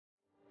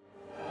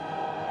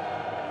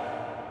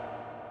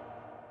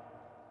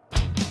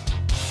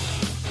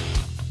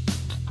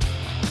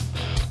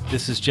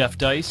This is Jeff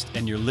Deist,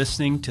 and you're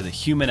listening to the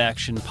Human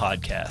Action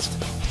Podcast.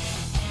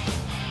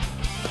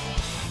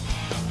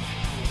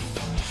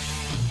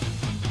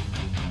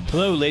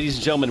 Hello, ladies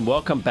and gentlemen.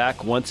 Welcome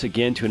back once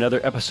again to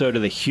another episode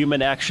of the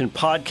Human Action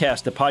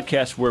Podcast, the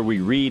podcast where we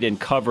read and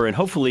cover and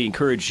hopefully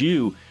encourage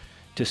you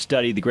to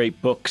study the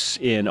great books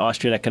in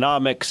Austrian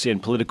economics, in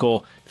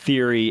political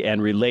theory,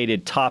 and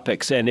related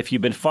topics. And if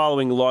you've been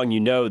following along, you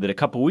know that a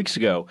couple weeks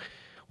ago,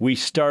 we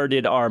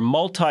started our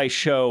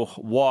multi-show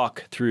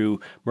walk through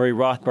Murray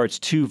Rothbard's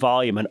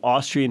 2-volume, An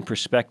Austrian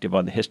Perspective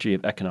on the History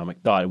of Economic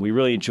Thought. And we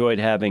really enjoyed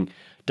having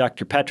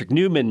Dr. Patrick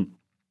Newman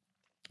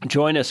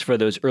join us for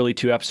those early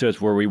 2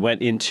 episodes where we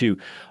went into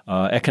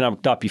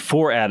economic thought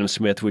before Adam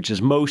Smith, which is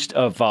most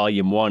of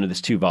Volume 1 of this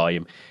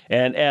 2-volume.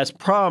 And as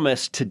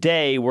promised,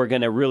 today we're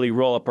going to really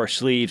roll up our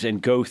sleeves and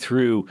go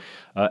through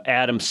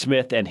Adam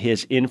Smith and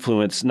his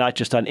influence, not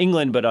just on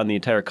England, but on the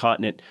entire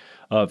continent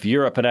of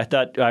Europe. And I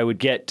thought I would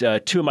get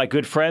 2 of my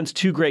good friends,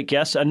 2 great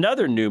guests,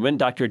 another Newman,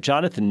 Dr.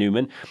 Jonathan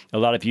Newman. A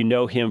lot of you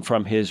know him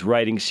from his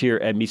writings here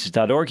at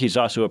Mises.org. He's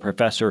also a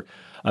professor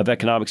of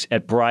economics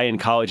at Bryan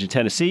College in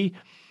Tennessee.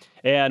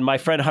 And my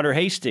friend Hunter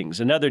Hastings,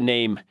 another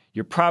name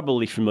you're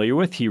probably familiar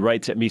with. He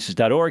writes at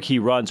Mises.org. He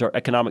runs our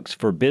Economics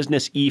for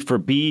Business, E for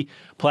B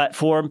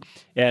platform,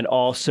 and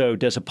also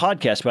does a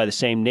podcast by the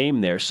same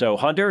name there. So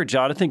Hunter,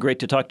 Jonathan, great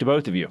to talk to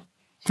both of you.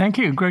 Thank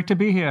you. Great to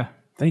be here.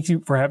 Thank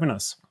you for having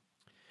us.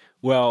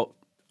 Well,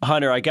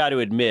 Hunter, I got to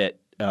admit,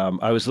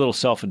 I was a little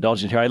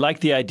self-indulgent here. I like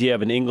the idea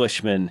of an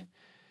Englishman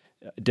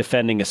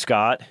defending a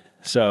Scot.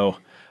 So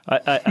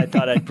I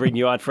thought I'd bring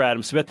you on for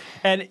Adam Smith.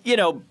 And, you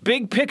know,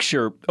 big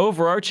picture,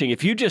 overarching,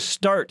 if you just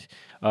start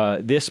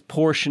this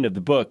portion of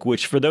the book,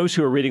 which for those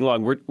who are reading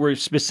along, we're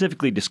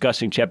specifically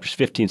discussing chapters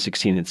 15,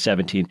 16, and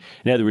 17.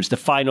 In other words, the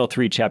final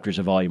 3 chapters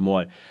of Volume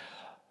 1.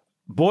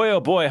 Boy, oh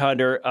boy,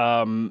 Hunter,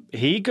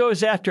 he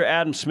goes after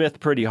Adam Smith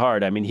pretty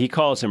hard. I mean, he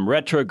calls him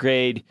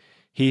retrograde.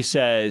 He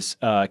says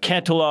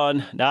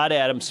Cantillon, not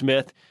Adam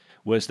Smith,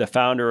 was the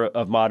founder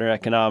of modern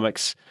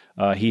economics.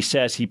 He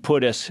says he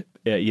put us,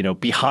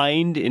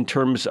 behind in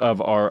terms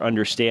of our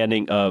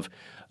understanding of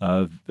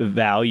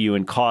value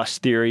and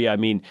cost theory. I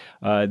mean,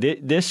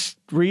 this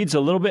reads a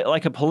little bit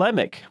like a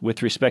polemic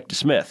with respect to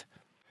Smith.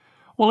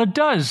 Well, it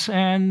does.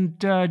 And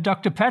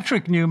Dr.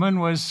 Patrick Newman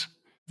was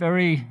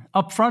very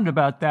upfront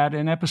about that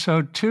in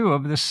episode 2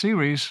 of this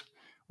series,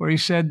 where he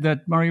said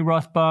that Murray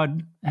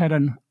Rothbard had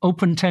an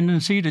open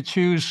tendency to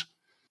choose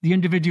the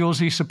individuals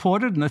he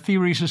supported and the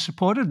theories he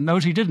supported, and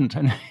those he didn't.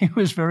 And he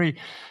was very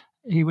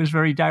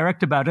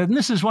direct about it. And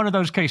this is one of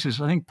those cases.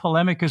 I think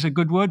polemic is a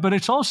good word, but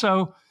it's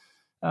also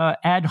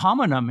ad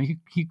hominem.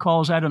 He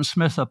calls Adam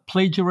Smith a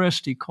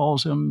plagiarist. He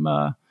calls him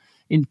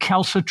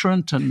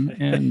incalcitrant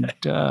and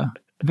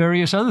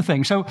various other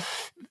things. So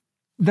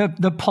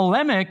the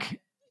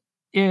polemic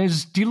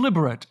is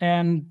deliberate,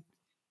 and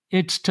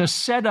it's to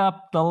set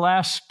up the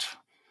last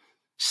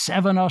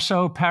 7 or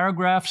so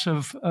paragraphs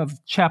of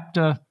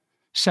chapter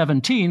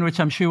 17, which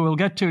I'm sure we'll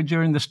get to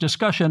during this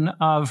discussion,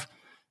 of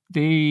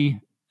the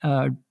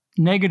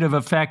negative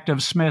effect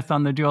of Smith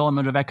on the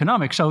development of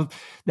economics. So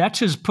that's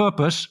his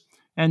purpose.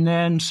 And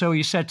then so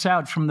he sets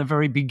out from the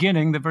very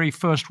beginning, the very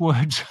first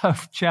words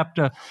of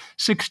chapter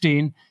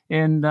 16,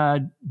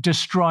 in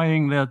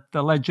destroying the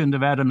legend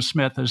of Adam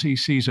Smith as he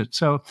sees it.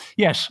 So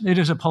yes, it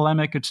is a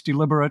polemic. It's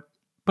deliberate,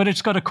 but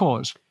it's got a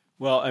cause.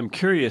 Well, I'm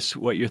curious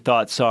what your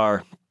thoughts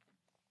are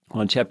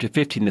on chapter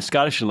 15, the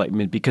Scottish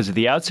Enlightenment, because at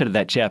the outset of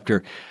that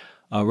chapter,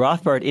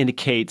 Rothbard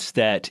indicates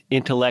that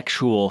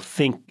intellectual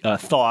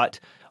thought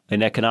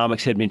in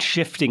economics had been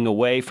shifting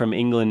away from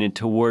England and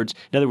towards,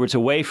 in other words,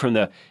 away from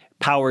the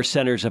power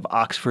centers of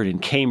Oxford and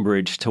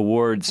Cambridge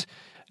towards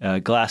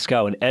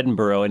Glasgow and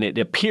Edinburgh. And it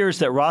appears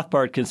that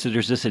Rothbard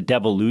considers this a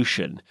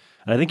devolution.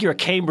 And I think you're a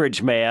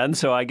Cambridge man,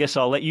 so I guess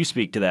I'll let you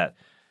speak to that.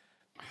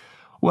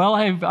 Well,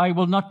 I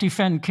will not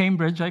defend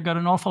Cambridge. I got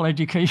an awful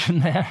education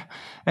there.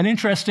 And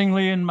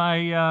interestingly, in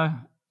my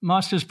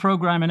master's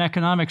program in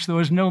economics, there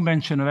was no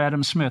mention of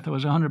Adam Smith. I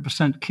was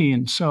 100%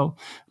 keen. So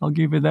I'll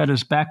give you that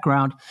as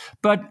background.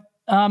 But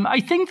I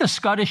think the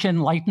Scottish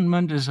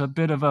Enlightenment is a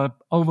bit of an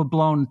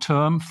overblown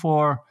term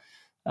for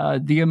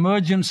the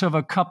emergence of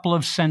a couple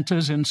of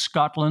centers in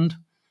Scotland,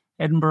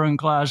 Edinburgh and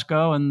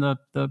Glasgow, and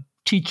the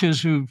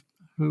teachers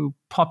who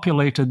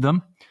populated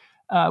them.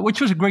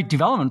 Which was a great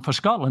development for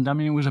Scotland. I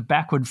mean, it was a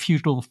backward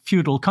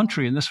feudal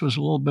country, and this was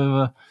a little bit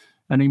of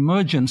an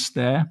emergence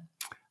there.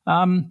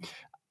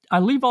 I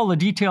leave all the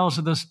details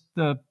of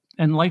the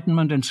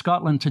Enlightenment in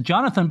Scotland to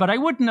Jonathan, but I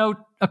would note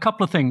a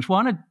couple of things.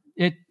 One,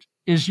 it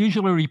is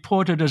usually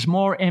reported as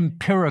more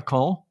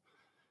empirical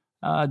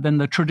than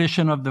the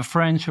tradition of the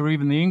French or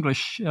even the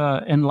English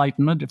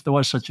Enlightenment, if there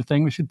was such a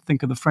thing. We should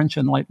think of the French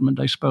Enlightenment,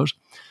 I suppose.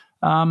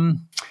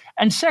 And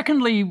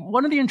secondly,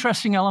 one of the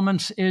interesting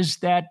elements is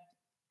that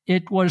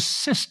it was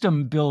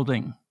system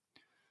building.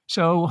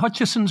 So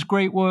Hutcheson's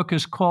great work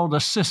is called A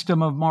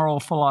System of Moral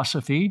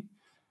Philosophy,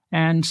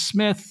 and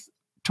Smith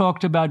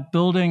talked about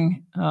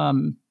building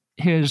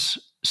his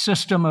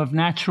system of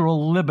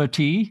natural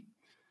liberty.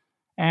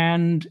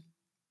 And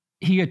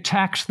he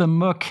attacks the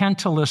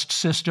mercantilist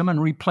system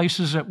and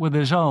replaces it with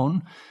his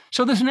own.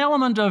 So there's an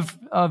element of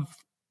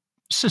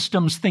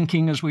systems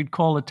thinking, as we'd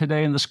call it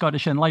today, in the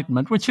Scottish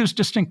Enlightenment, which is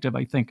distinctive,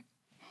 I think.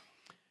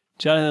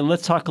 Jonathan,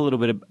 let's talk a little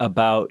bit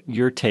about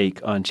your take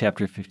on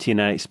Chapter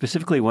 15. I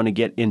specifically want to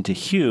get into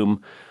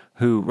Hume,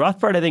 who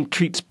Rothbard, I think,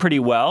 treats pretty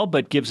well,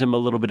 but gives him a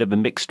little bit of a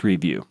mixed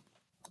review.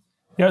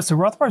 Yeah, so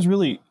Rothbard's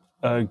really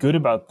good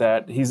about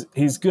that.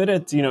 He's good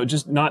at,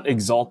 just not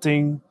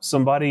exalting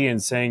somebody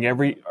and saying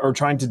or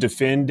trying to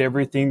defend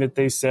everything that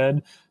they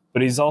said.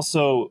 But he's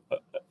also,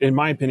 in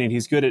my opinion,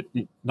 he's good at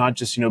not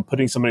just,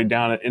 putting somebody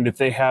down. And if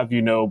they have,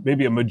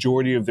 maybe a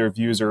majority of their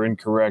views are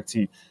incorrect,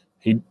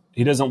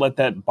 he doesn't let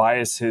that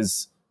bias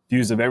his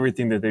views of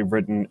everything that they've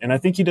written. And I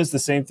think he does the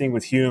same thing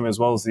with Hume as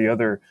well as the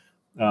other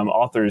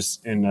authors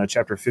in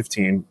Chapter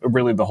 15,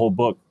 really the whole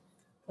book.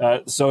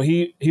 So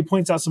he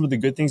points out some of the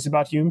good things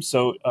about Hume.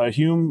 So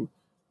Hume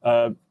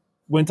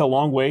went a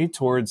long way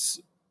towards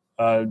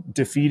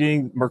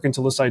defeating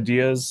mercantilist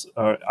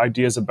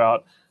ideas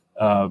about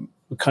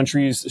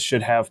countries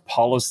should have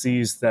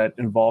policies that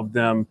involve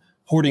them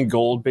hoarding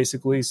gold,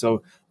 basically.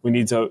 So we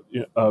need to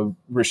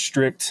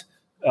restrict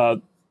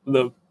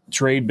the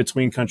trade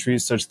between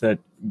countries such that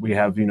we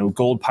have,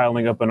 gold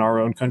piling up in our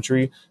own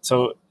country.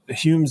 So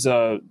Hume's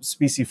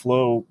specie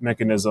flow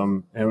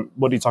mechanism and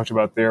what he talked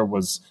about there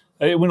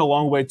it went a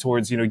long way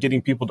towards,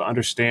 getting people to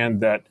understand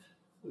that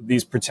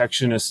these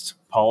protectionist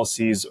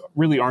policies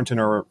really aren't in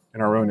our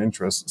own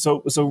interests.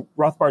 So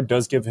Rothbard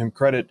does give him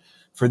credit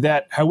for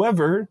that.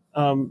 However,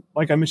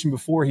 like I mentioned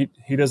before,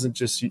 he doesn't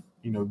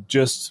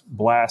just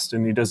blast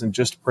and he doesn't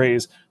just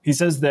praise. He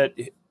says that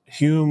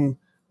Hume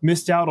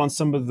missed out on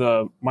some of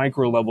the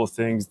micro level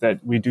things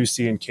that we do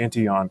see in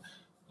Cantillon,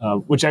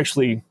 which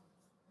actually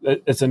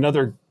it's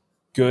another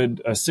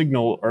good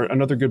signal or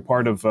another good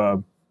part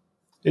of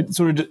it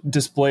sort of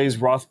displays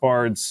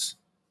Rothbard's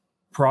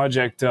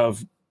project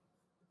of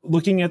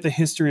looking at the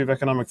history of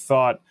economic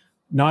thought,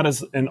 not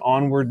as an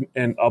onward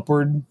and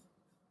upward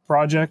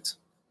project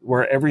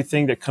where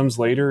everything that comes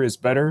later is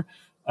better.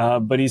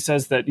 But he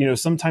says that,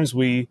 sometimes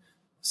we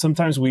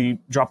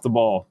drop the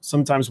ball.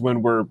 Sometimes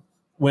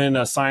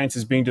when science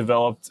is being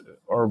developed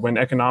or when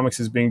economics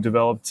is being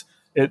developed,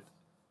 it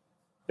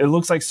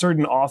looks like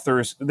certain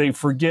authors, they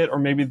forget, or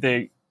maybe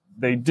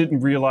they didn't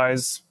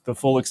realize the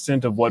full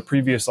extent of what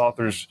previous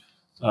authors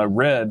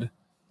read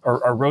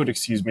or wrote,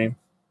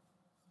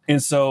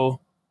 And so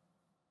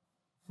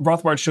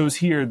Rothbard shows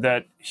here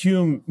that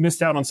Hume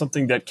missed out on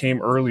something that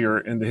came earlier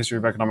in the history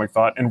of economic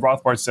thought. And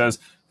Rothbard says,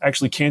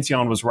 actually,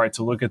 Cantillon was right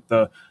to look at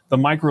the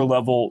micro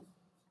level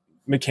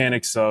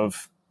mechanics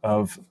of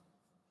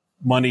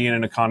money in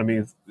an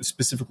economy,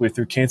 specifically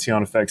through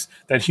Cantillon effects,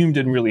 that Hume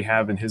didn't really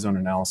have in his own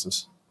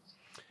analysis.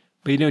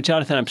 But,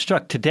 Jonathan, I'm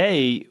struck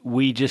today,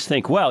 we just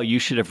think, well, you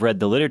should have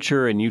read the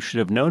literature and you should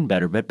have known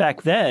better. But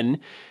back then,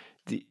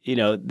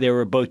 there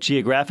were both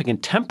geographic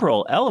and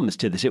temporal elements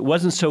to this. It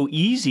wasn't so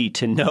easy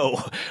to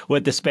know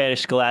what the Spanish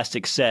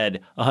scholastics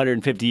said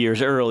 150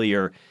 years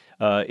earlier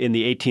in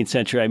the 18th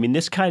century. I mean,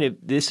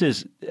 this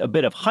is a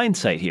bit of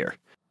hindsight here.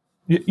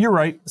 You're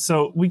right.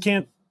 So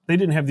they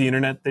didn't have the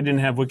internet. They didn't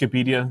have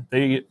Wikipedia.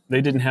 They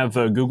didn't have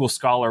a Google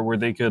Scholar where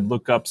they could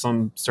look up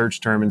some search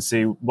term and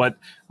see what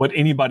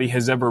anybody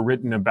has ever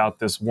written about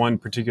this one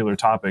particular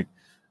topic.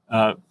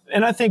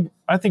 And I think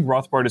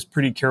Rothbard is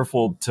pretty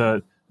careful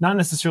to not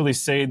necessarily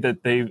say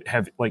that they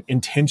have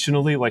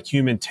intentionally, like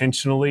Hume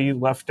intentionally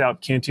left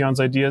out Cantillon's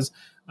ideas,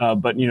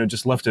 but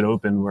just left it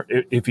open. Where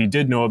if he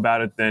did know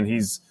about it, then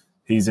he's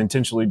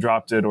intentionally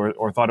dropped it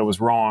or thought it was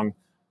wrong.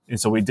 And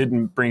so he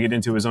didn't bring it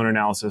into his own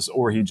analysis,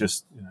 or he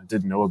just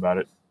didn't know about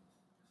it.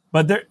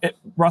 But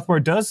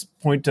Rothbard does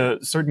point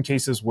to certain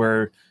cases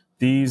where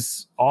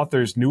these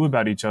authors knew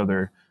about each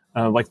other,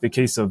 like the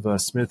case of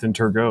Smith and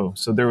Turgot.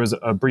 So there was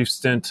a brief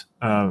stint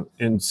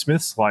in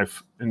Smith's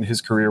life, in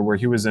his career, where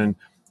he was in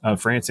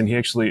France, and he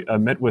actually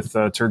met with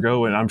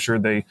Turgot, and I'm sure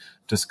they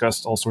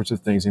discussed all sorts of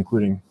things,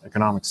 including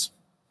economics.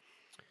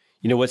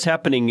 What's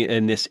happening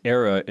in this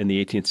era in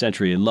the 18th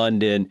century in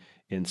London,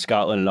 in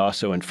Scotland, and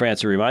also in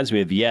France, it reminds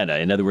me of Vienna.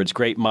 In other words,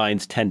 great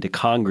minds tend to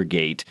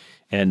congregate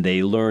and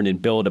they learn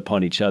and build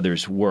upon each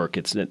other's work.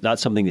 It's not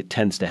something that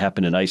tends to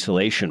happen in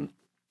isolation.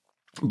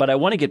 But I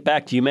want to get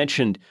back to, you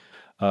mentioned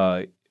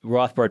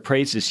Rothbard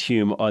praises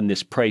Hume on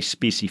this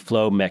price-specie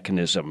flow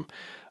mechanism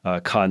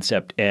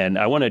concept. And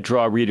I want to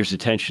draw readers'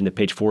 attention to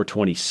page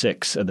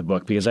 426 of the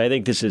book, because I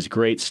think this is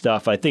great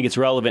stuff. I think it's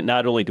relevant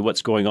not only to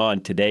what's going on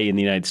today in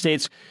the United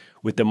States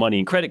with the money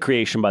and credit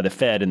creation by the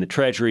Fed and the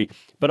Treasury,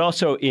 but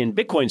also in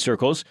Bitcoin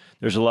circles.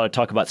 There's a lot of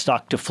talk about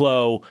stock to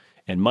flow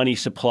and money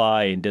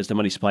supply, and does the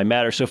money supply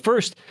matter? So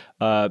first,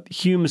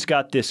 Hume's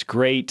got this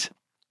great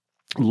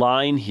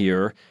line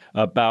here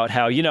about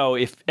how,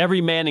 if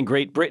every man in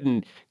Great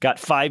Britain got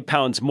 5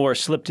 pounds more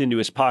slipped into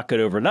his pocket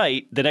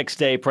overnight, the next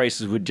day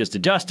prices would just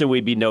adjust and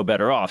we'd be no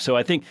better off. So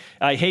I think,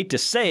 I hate to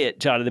say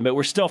it, Jonathan, but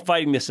we're still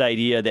fighting this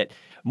idea that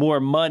more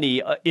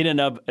money in and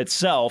of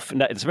itself,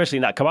 especially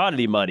not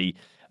commodity money,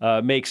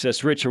 makes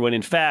us richer, when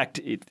in fact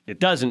it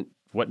doesn't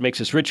what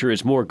makes us richer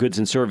is more goods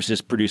and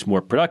services produced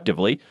more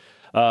productively.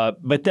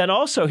 But then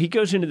also he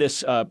goes into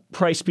this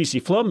price specie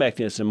flow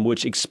mechanism,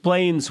 which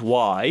explains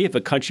why if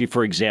a country,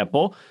 for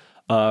example,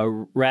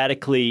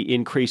 radically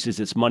increases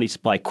its money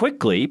supply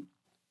quickly,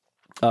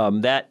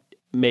 that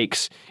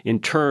in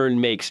turn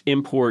makes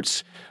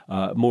imports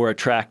more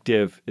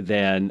attractive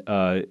than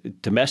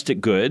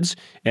domestic goods.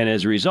 And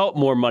as a result,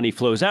 more money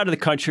flows out of the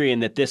country,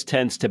 and that this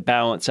tends to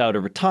balance out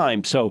over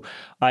time. So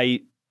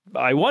I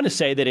want to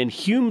say that in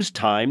Hume's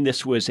time,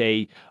 this was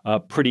a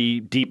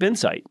pretty deep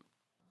insight.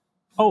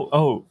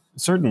 Oh,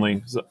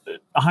 certainly. So,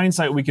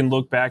 hindsight, we can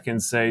look back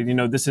and say,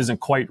 this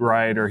isn't quite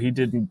right, or he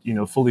didn't,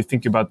 fully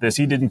think about this.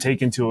 He didn't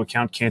take into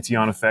account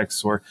Cantillon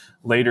effects, or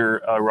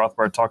later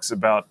Rothbard talks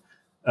about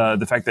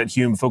the fact that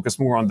Hume focused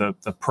more on the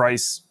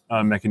price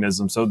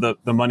mechanism. So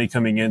the money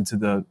coming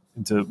into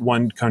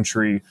one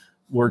country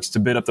works to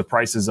bid up the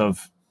prices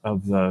of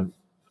the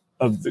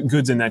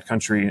goods in that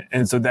country,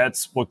 and so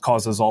that's what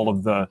causes all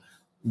of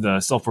the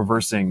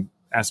self-reversing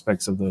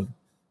aspects of the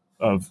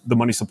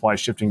money supply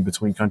shifting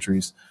between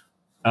countries.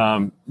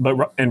 And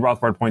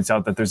Rothbard points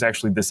out that there's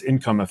actually this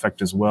income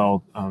effect as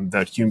well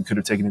that Hume could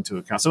have taken into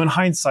account. So in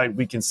hindsight,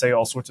 we can say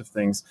all sorts of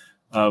things,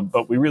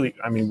 but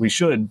we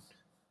should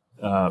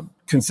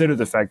consider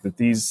the fact that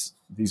these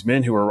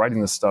men who are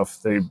writing this stuff,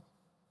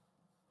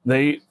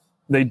 they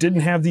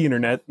didn't have the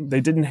internet,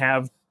 they didn't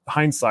have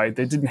hindsight,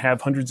 they didn't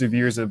have hundreds of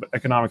years of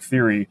economic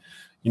theory.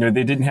 They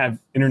didn't have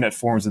internet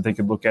forums that they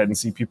could look at and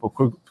see people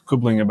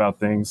quibbling about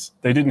things.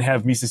 They didn't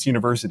have Mises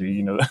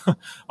University,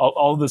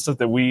 all the stuff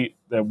that we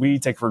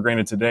take for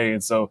granted today.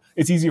 And so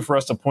it's easier for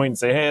us to point and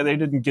say, hey, they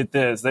didn't get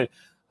this.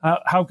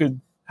 How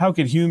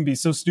could Hume be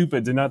so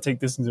stupid to not take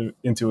this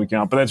into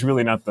account? But that's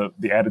really not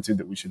the attitude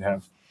that we should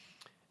have.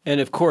 And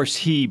of course,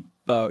 he,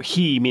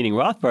 meaning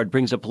Rothbard,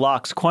 brings up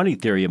Locke's quantity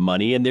theory of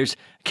money, and there's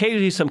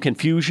occasionally some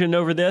confusion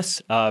over this.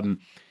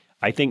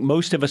 I think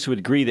most of us would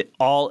agree that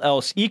all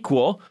else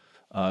equal,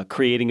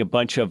 creating a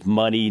bunch of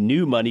money,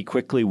 new money,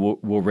 quickly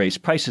will raise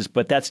prices,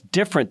 but that's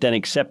different than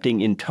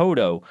accepting in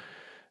toto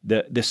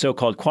the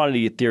so-called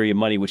quantity theory of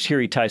money, which here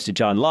he ties to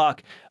John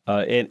Locke.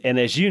 And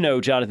as you know,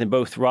 Jonathan,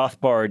 both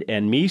Rothbard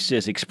and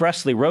Mises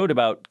expressly wrote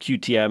about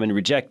QTM and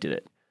rejected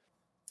it.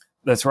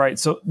 That's right.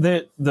 So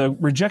the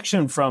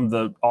rejection from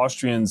the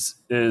Austrians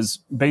is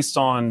based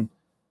on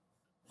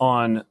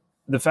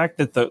the fact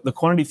that the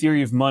quantity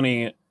theory of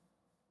money,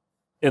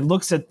 it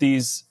looks at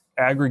these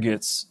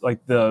aggregates,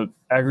 like the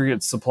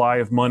aggregate supply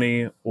of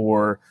money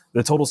or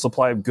the total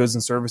supply of goods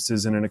and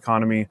services in an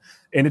economy,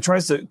 and it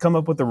tries to come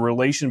up with a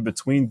relation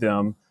between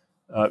them.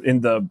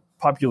 In the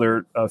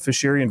popular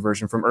Fisherian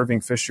version from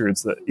Irving Fisher,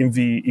 it's the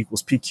MV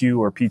equals PQ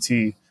or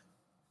PT.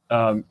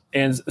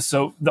 And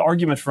so the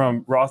argument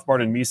from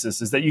Rothbard and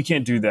Mises is that you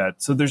can't do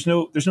that. So there's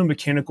no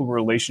mechanical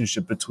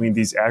relationship between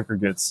these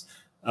aggregates.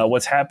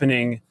 What's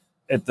happening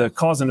at the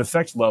cause and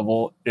effect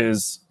level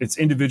is it's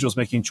individuals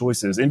making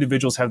choices.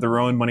 Individuals have their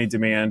own money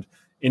demand.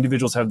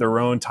 Individuals have their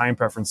own time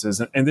preferences.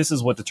 And this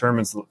is what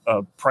determines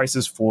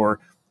prices for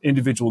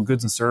individual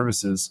goods and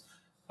services.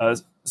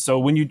 So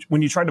when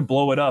you try to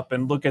blow it up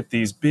and look at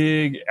these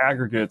big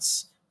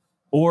aggregates,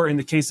 or in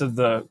the case of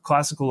the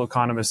classical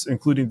economists,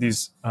 including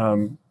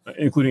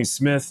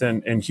Smith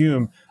and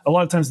Hume, a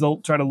lot of times they'll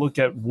try to look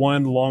at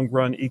one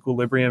long-run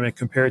equilibrium and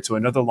compare it to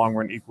another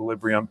long-run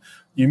equilibrium.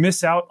 You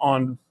miss out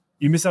on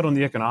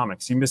the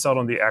economics. You miss out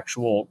on the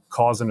actual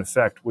cause and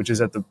effect, which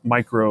is at the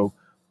micro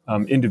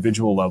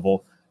individual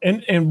level.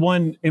 And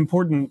one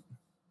important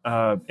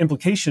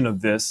implication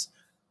of this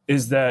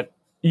is that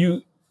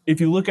if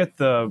you look at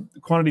the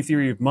quantity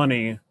theory of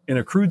money in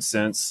a crude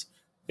sense,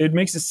 it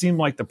makes it seem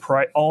like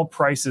all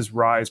prices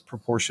rise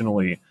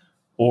proportionally,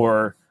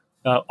 or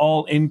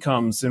all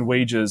incomes and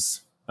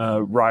wages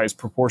rise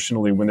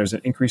proportionally when there's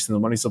an increase in the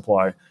money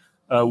supply.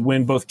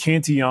 When both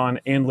Cantillon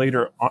and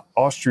later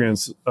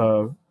Austrians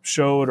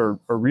showed or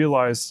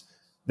realized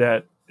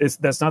that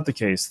that's not the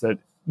case, that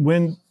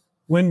when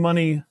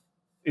money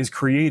is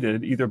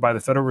created, either by the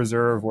Federal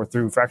Reserve or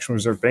through fractional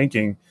reserve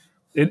banking,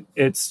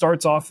 it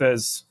starts off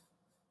as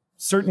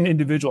certain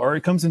individual, or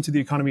it comes into the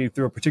economy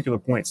through a particular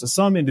point. So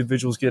some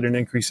individuals get an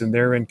increase in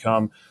their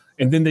income,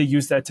 and then they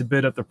use that to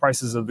bid up the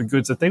prices of the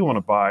goods that they want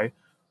to buy,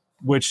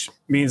 which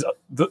means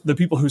the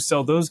people who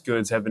sell those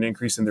goods have an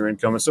increase in their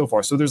income and so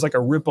forth. So there's like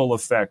a ripple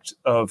effect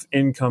of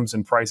incomes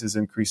and prices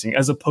increasing,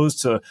 as opposed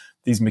to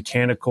these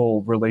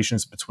mechanical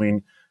relations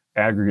between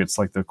aggregates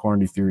like the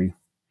quantity theory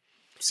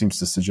seems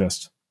to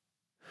suggest.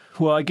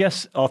 Well, I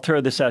guess I'll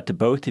throw this out to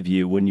both of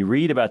you. When you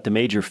read about the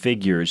major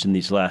figures in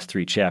these last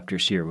three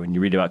chapters here, when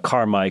you read about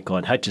Carmichael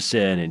and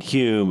Hutcheson and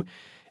Hume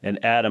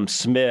and Adam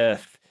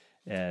Smith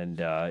and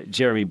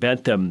Jeremy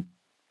Bentham,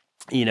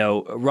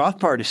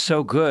 Rothbard is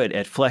so good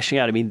at fleshing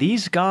out. I mean,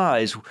 these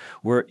guys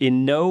were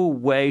in no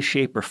way,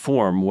 shape, or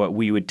form what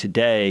we would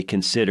today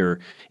consider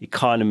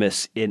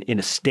economists in a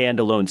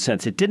standalone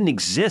sense. It didn't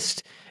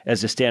exist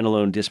as a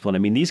standalone discipline. I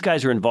mean, these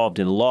guys are involved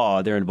in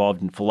law. They're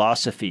involved in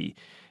philosophy.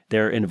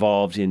 They're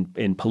involved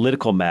in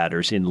political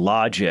matters, in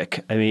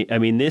logic. I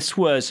mean, this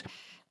was,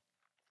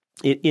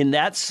 in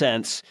that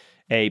sense,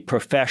 a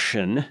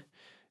profession,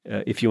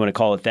 if you want to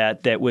call it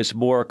that, that was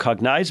more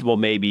cognizable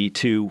maybe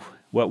to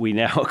what we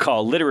now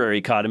call literary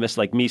economists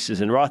like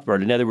Mises and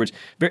Rothbard. In other words,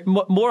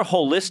 more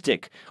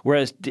holistic,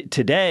 whereas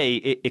today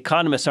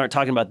economists aren't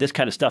talking about this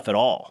kind of stuff at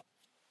all.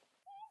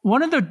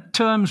 One of the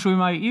terms we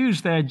might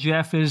use there,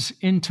 Jeff, is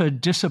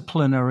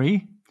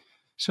interdisciplinary.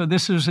 So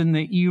this is in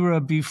the era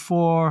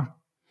before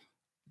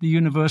the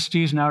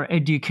universities, now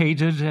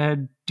educated,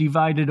 had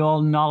divided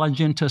all knowledge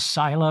into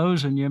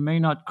silos, and you may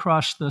not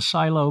cross the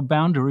silo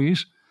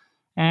boundaries.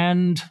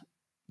 And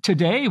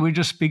today we're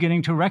just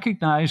beginning to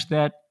recognize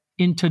that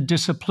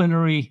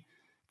interdisciplinary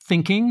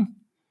thinking,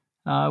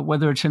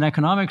 whether it's in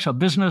economics or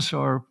business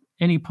or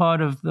any part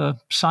of the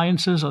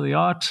sciences or the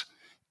arts,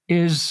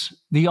 is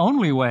the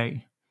only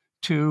way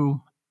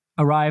to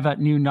arrive at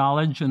new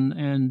knowledge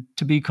and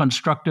to be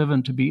constructive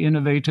and to be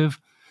innovative.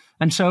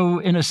 And so,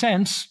 in a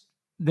sense,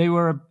 they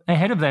were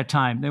ahead of their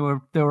time. They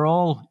were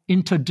all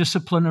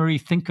interdisciplinary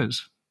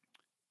thinkers.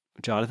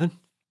 Jonathan?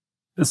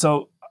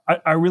 So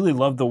I really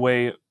love the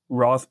way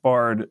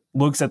Rothbard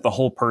looks at the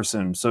whole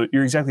person. So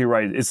you're exactly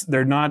right.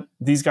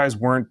 These guys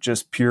weren't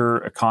just pure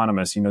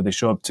economists. They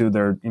show up to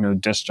their,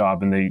 desk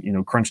job and they,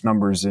 crunch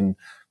numbers and,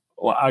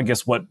 well, I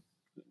guess what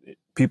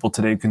people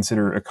today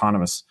consider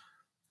economists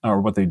or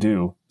what they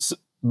do. So,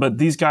 but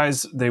these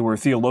guys, they were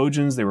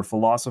theologians, they were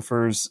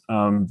philosophers.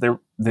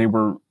 They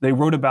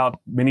wrote about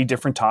many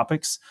different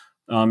topics.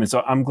 And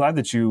so I'm glad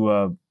that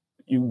you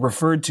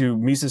referred to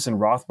Mises and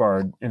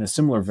Rothbard in a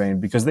similar vein,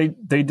 because they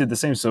did the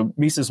same. So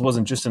Mises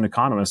wasn't just an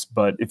economist,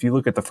 but if you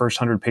look at the first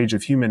 100 pages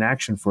of Human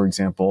Action, for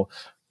example,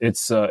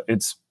 it's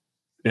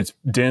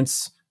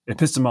dense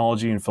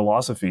epistemology and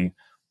philosophy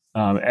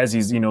as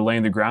he's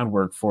laying the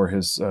groundwork for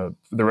his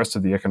the rest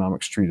of the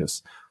economics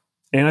treatise.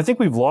 And I think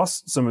we've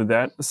lost some of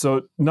that.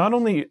 So not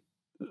only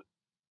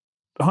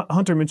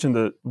Hunter mentioned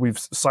that we've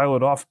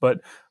siloed off,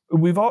 but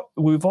we've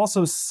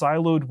also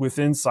siloed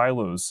within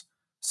silos.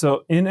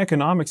 So in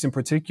economics in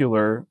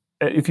particular,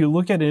 if you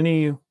look at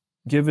any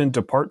given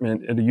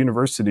department at a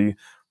university,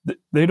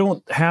 they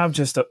don't have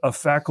just a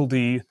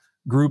faculty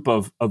group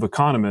of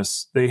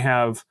economists. They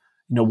have,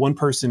 one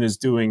person is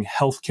doing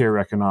healthcare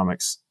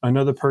economics.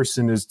 Another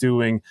person is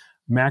doing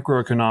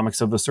macroeconomics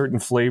of a certain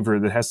flavor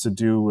that has to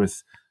do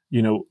with,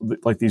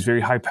 like these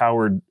very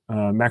high-powered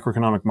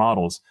macroeconomic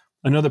models.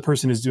 Another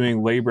person is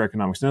doing labor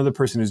economics. Another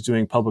person is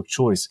doing public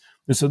choice.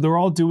 And so they're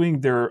all doing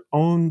their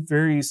own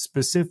very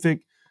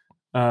specific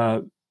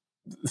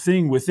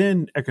thing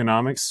within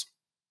economics.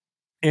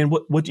 And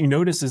what you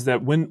notice is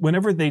that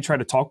whenever they try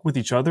to talk with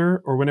each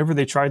other, or whenever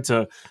they try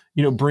to,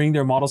 bring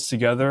their models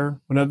together,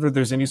 whenever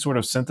there's any sort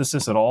of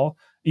synthesis at all,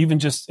 even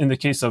just in the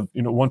case of,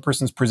 one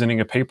person's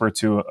presenting a paper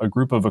to a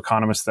group of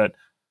economists that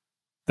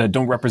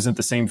don't represent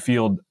the same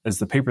field as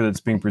the paper that's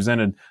being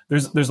presented,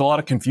 there's a lot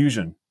of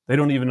confusion. They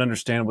don't even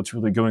understand what's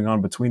really going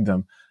on between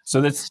them.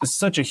 So that's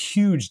such a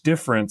huge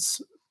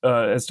difference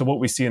as to what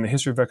we see in the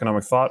history of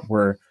economic thought,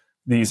 where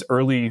these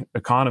early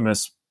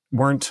economists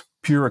weren't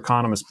pure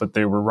economists, but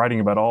they were writing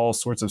about all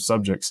sorts of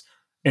subjects.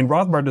 And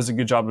Rothbard does a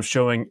good job of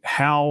showing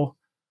how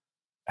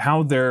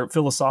their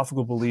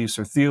philosophical beliefs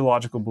or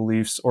theological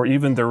beliefs, or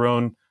even their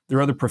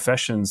other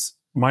professions,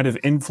 might have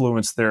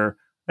influenced their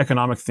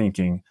economic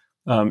thinking.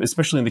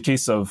 Especially in the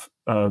case of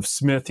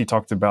Smith, he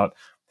talked about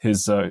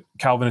his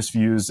Calvinist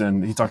views,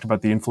 and he talked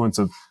about the influence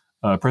of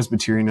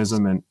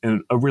Presbyterianism,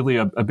 and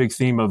a big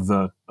theme of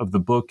the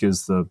book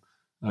is the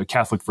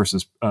Catholic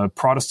versus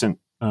Protestant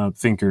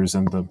thinkers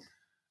and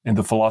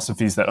the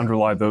philosophies that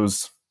underlie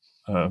those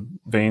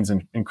veins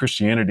in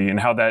Christianity, and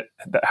how that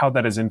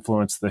has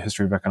influenced the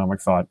history of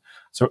economic thought.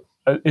 So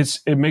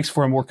it makes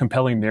for a more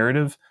compelling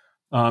narrative,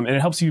 and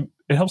it helps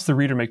the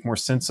reader make more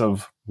sense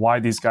of why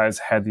these guys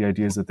had the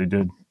ideas that they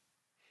did.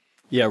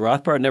 Yeah,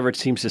 Rothbard never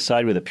seems to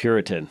side with a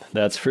Puritan,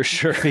 that's for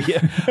sure.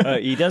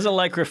 He doesn't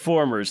like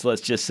reformers,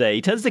 let's just say.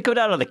 He tends to go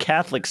down on the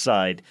Catholic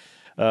side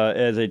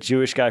as a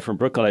Jewish guy from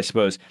Brooklyn, I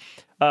suppose.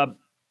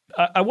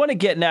 I want to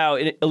get now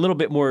a little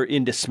bit more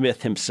into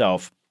Smith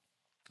himself.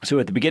 So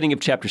at the beginning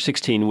of chapter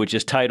 16, which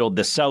is titled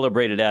The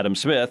Celebrated Adam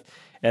Smith,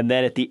 and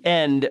then at the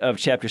end of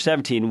chapter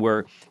 17,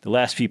 where the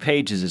last few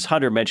pages, as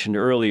Hunter mentioned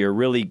earlier,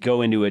 really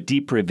go into a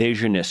deep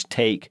revisionist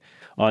take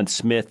on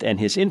Smith and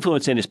his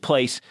influence and his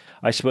place,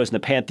 I suppose, in the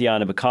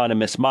pantheon of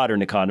economists,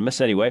 modern economists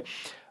anyway.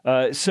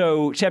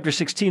 So chapter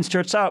 16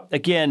 starts out,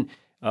 again,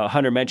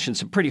 Hunter mentioned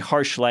some pretty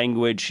harsh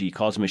language. He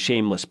calls him a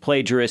shameless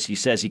plagiarist. He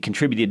says he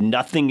contributed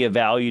nothing of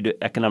value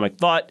to economic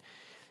thought,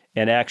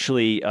 and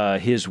actually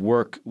his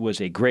work was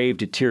a grave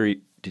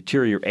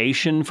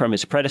deterioration from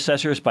his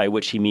predecessors, by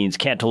which he means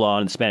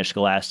Cantillon, the Spanish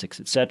scholastics,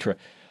 etc.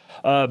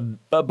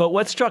 But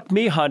what struck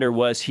me, Hunter,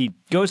 was he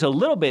goes a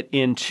little bit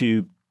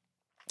into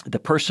the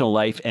personal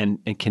life and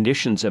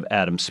conditions of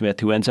Adam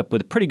Smith, who ends up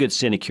with a pretty good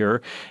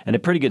sinecure and a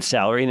pretty good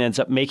salary, and ends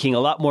up making a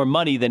lot more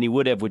money than he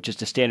would have with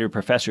just a standard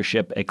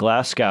professorship at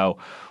Glasgow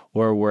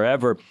or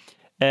wherever.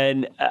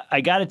 And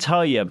I got to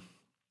tell you,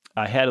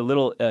 I had a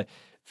little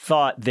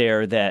thought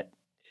there that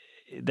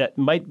that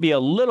might be a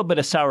little bit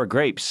of sour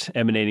grapes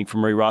emanating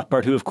from Murray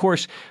Rothbard, who, of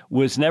course,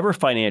 was never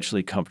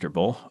financially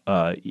comfortable.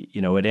 At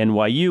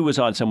NYU was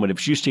on somewhat of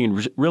shoestring,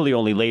 and really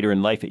only later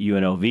in life at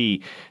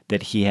UNLV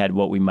that he had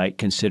what we might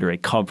consider a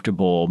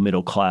comfortable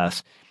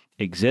middle-class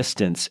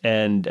existence.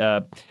 And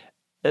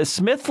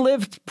Smith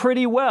lived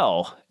pretty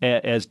well,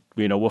 as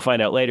we'll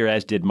find out later,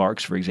 as did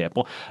Marx, for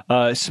example.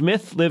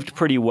 Smith lived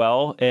pretty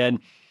well, and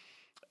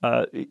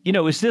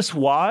is this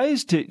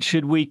wise?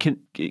 Should we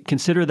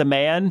consider the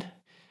man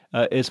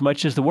as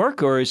much as the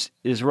work, or is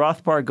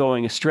Rothbard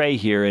going astray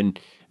here and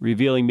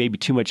revealing maybe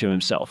too much of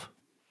himself?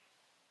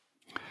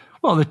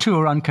 Well, the two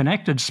are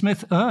unconnected.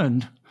 Smith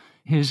earned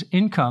his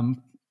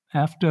income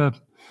after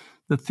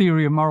the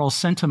Theory of Moral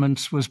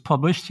Sentiments was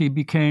published. He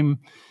became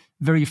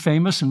very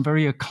famous and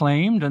very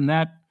acclaimed, and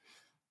that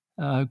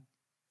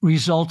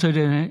resulted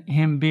in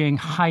him being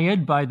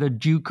hired by the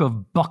Duke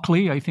of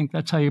Buckley, I think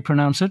that's how you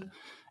pronounce it,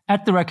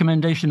 at the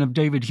recommendation of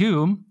David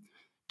Hume,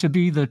 to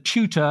be the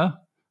tutor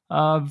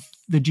of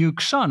the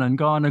Duke's son and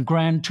go on a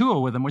grand tour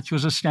with him, which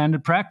was a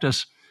standard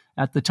practice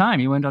at the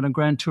time. You went on a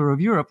grand tour of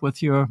Europe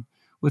with your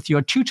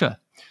tutor.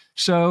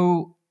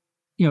 So,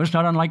 it's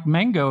not unlike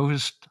Mango,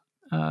 who's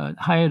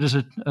hired as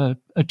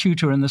a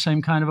tutor in the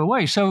same kind of a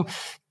way. So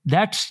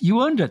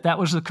you earned it. That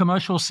was the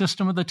commercial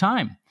system of the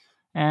time.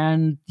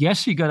 And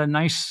yes, you got a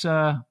nice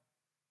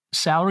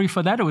salary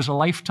for that. It was a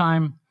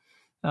lifetime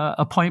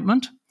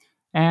appointment.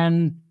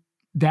 And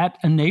that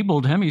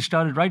enabled him. He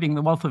started writing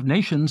The Wealth of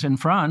Nations in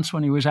France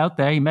when he was out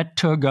there. He met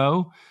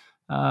Turgot.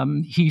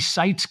 He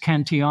cites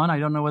Cantillon. I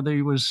don't know whether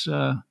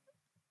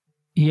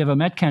he ever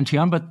met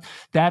Cantillon, but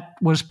that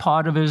was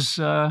part of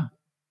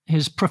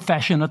his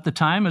profession at the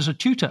time as a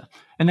tutor.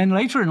 And then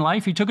later in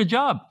life, he took a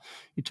job.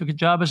 He took a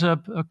job as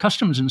a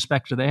customs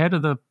inspector, the head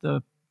of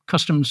the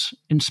customs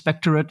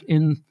inspectorate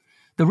in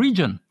the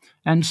region.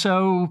 And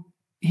so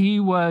he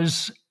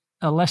was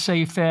a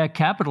laissez-faire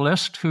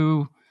capitalist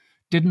who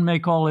didn't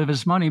make all of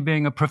his money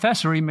being a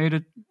professor. He made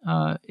it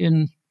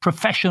in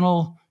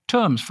professional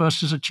terms,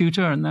 first as a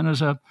tutor and then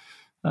as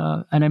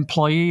an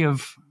employee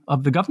of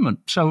the government.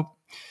 So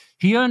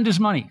he earned his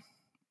money.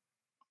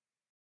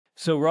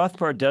 So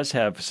Rothbard does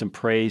have some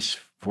praise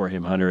for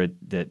him, Hunter,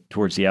 that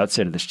towards the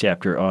outset of this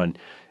chapter on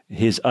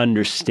his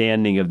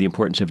understanding of the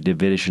importance of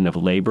division of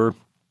labor.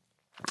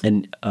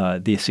 And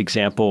this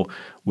example,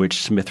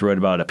 which Smith wrote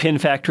about, a pin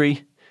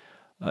factory.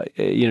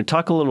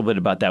 Talk a little bit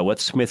about that.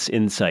 What's Smith's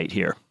insight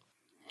here?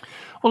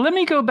 Well, let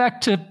me go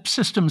back to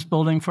systems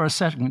building for a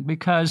second,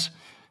 because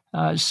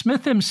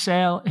Smith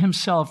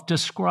himself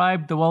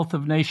described The Wealth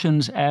of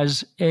Nations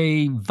as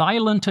a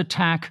violent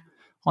attack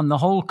on the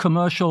whole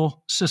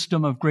commercial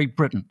system of Great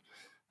Britain,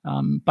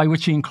 by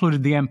which he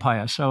included the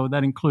empire. So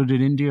that included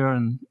India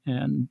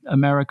and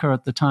America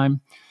at the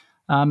time.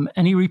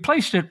 And he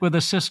replaced it with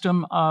a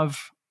system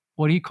of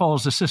what he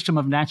calls a system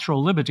of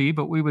natural liberty,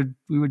 but we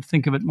would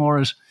think of it more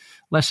as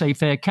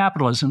laissez-faire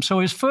capitalism. So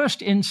his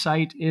first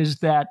insight is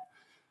that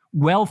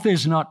wealth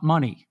is not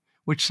money,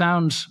 which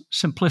sounds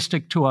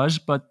simplistic to us,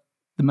 but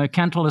the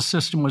mercantilist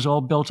system was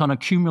all built on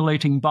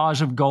accumulating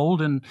bars of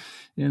gold in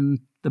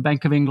the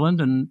Bank of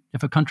England, and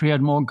if a country had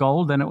more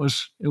gold, then it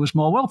was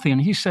more wealthy. And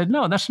he said,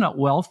 no, that's not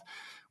wealth.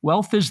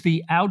 Wealth is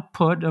the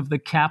output of the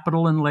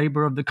capital and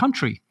labor of the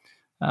country.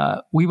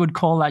 We would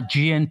call that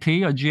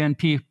GNP or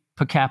GNP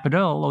per capita,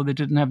 although they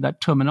didn't have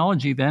that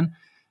terminology then.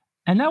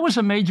 And that was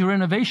a major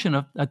innovation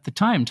at the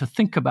time, to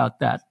think about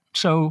that.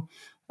 So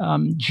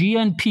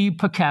GNP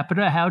per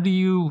capita, how do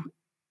you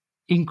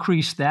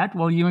increase that?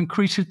 Well, you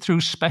increase it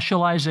through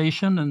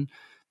specialization and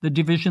the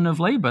division of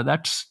labor.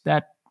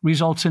 That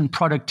results in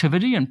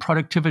productivity, and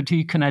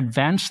productivity can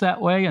advance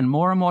that way, and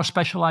more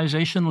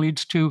specialization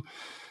leads to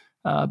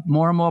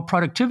more and more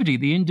productivity.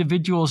 The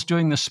individuals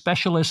doing the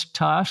specialist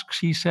tasks,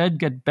 he said,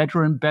 get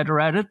better and better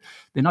at it.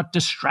 They're not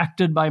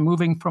distracted by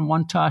moving from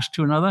one task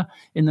to another.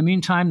 In the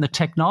meantime, the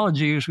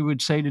technology, as we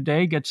would say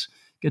today, gets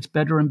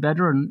better and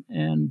better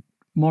and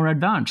more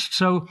advanced.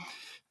 So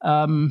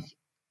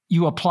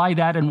you apply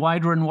that in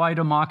wider and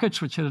wider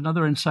markets, which is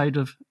another insight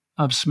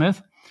of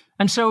Smith.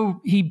 And so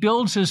he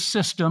builds his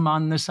system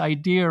on this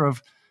idea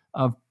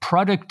of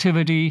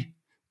productivity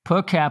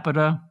per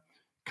capita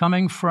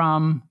coming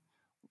from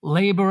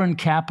labor and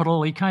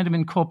capital. He kind of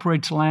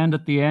incorporates land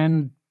at the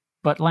end,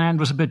 but land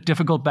was a bit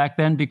difficult back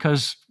then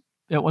because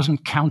it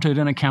wasn't counted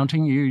in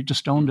accounting. You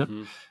just owned it.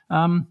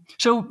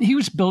 So he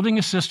was building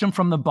a system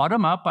from the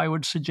bottom up, I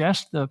would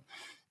suggest, the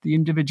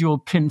individual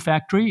pin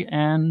factory,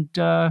 and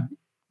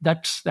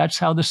that's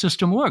how the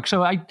system works.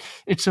 So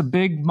it's a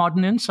big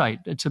modern insight.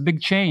 It's a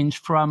big change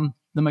from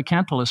the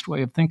mercantilist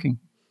way of thinking.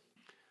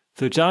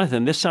 So,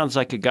 Jonathan, this sounds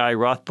like a guy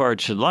Rothbard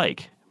should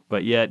like,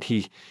 but yet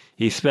he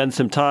spends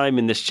some time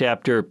in this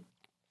chapter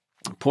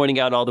pointing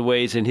out all the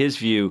ways, in his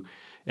view,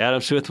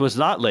 Adam Smith was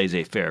not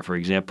laissez-faire, for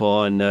example,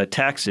 on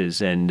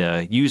taxes and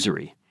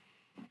usury.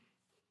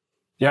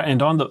 Yeah,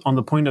 and on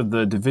the point of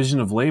the division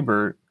of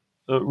labor,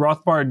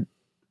 Rothbard,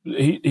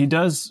 he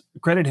does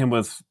credit him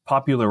with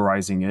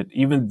popularizing it,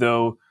 even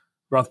though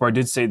Rothbard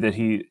did say that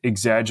he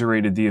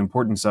exaggerated the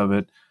importance of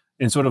it.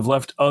 and sort of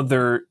left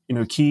other,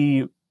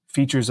 key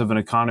features of an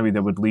economy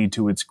that would lead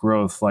to its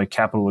growth, like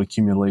capital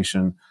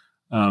accumulation.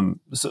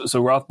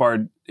 So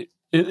Rothbard,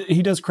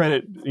 he does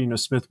credit,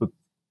 Smith with,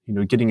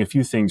 getting a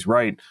few things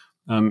right.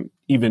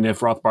 Even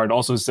if Rothbard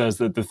also says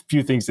that the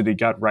few things that he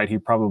got right, he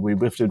probably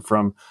lifted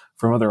from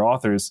other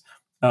authors.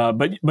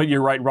 But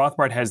you're right.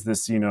 Rothbard has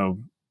this,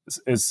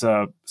 it's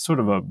sort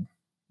of a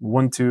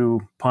 1-2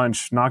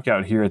 punch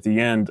knockout here at the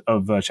end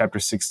of chapter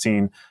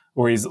 16,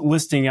 where he's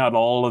listing out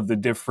all of the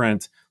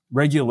different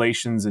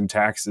regulations and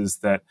taxes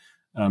that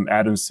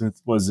Adam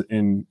Smith was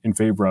in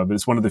favor of.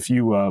 It's one of the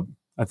few.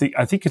 I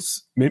think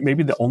it's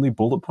maybe the only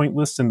bullet point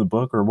list in the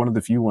book, or one of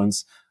the few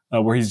ones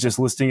where he's just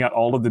listing out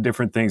all of the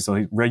different things.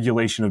 So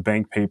regulation of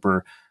bank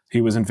paper. He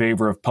was in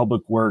favor of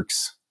public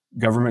works,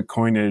 government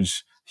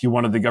coinage. He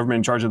wanted the government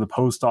in charge of the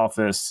post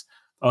office,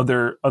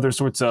 other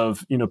sorts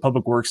of,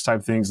 public works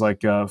type things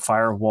like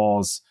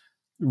firewalls,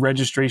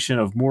 registration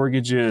of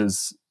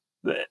mortgages,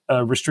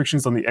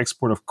 restrictions on the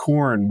export of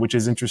corn, which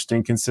is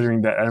interesting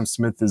considering that Adam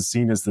Smith is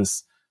seen as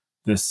this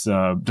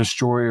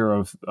destroyer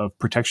of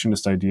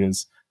protectionist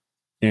ideas.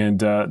 And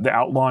the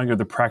outlawing of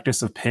the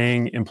practice of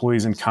paying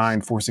employees in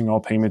kind, forcing all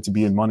payment to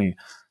be in money.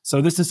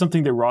 So this is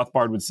something that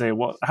Rothbard would say,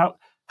 well,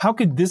 how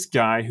could this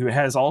guy who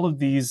has all of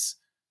these,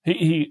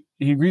 he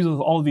agrees with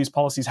all of these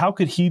policies, how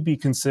could he be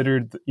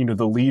considered,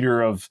 the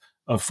leader of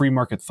free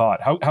market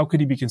thought? How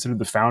could he be considered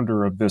the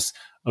founder of this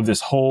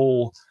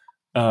whole,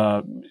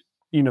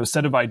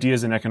 set of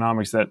ideas in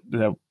economics that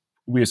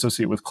we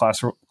associate with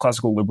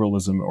classical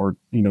liberalism or,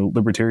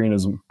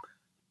 libertarianism?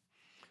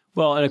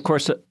 Well, and of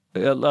course,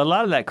 a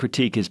lot of that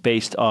critique is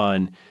based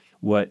on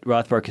what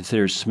Rothbard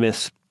considers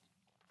Smith's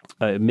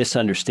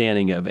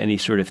misunderstanding of any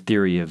sort of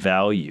theory of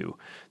value.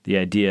 The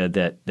idea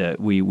that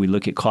we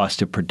look at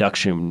cost of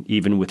production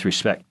even with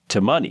respect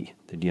to money.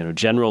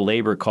 General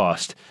labor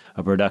cost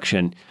of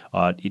production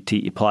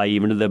to apply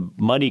even to the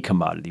money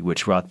commodity,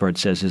 which Rothbard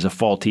says is a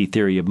faulty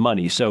theory of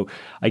money. So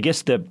I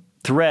guess the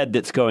thread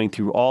that's going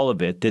through all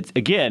of it that,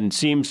 again,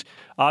 seems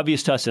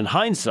obvious to us in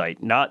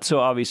hindsight, not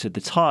so obvious at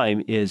the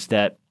time, is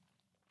that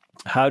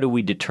how do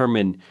we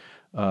determine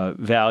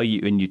value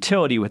and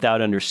utility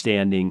without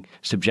understanding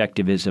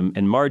subjectivism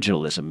and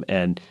marginalism?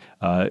 And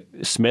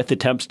Smith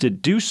attempts to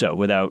do so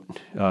without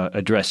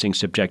addressing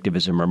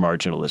subjectivism or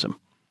marginalism.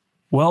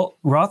 Well,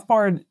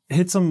 Rothbard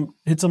hits him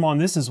on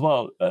this as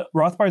well.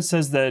 Rothbard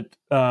says that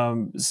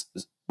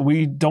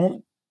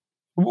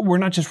we're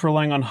not just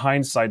relying on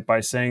hindsight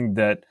by saying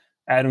that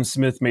Adam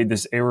Smith made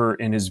this error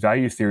in his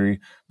value theory,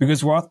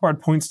 because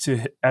Rothbard points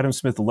to Adam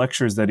Smith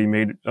lectures that he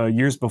made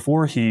years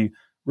before he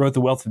wrote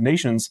The Wealth of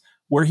Nations,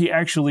 where he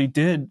actually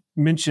did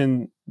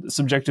mention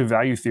subjective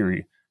value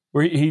theory,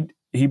 where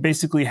he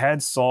basically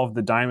had solved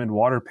the diamond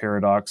water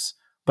paradox.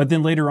 But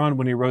then later on,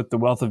 when he wrote The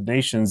Wealth of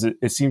Nations,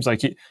 it seems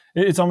like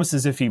it's almost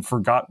as if he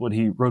forgot what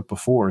he wrote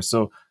before.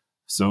 So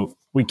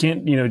we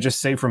can't,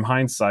 just say from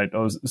hindsight,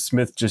 oh,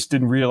 Smith just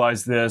didn't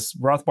realize this.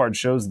 Rothbard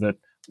shows that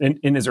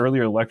in his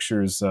earlier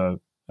lectures,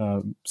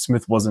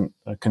 Smith wasn't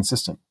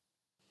consistent.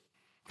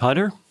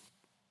 Hunter?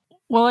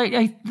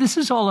 Well, this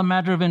is all a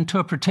matter of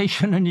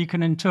interpretation, and you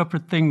can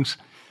interpret things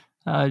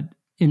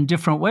in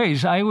different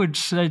ways. I would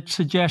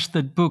suggest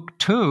that Book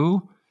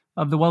 2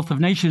 of The Wealth of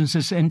Nations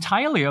is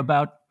entirely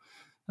about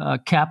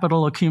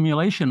capital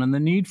accumulation and the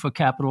need for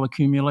capital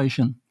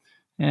accumulation.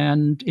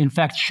 And in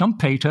fact,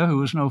 Schumpeter, who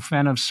was no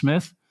fan of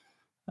Smith,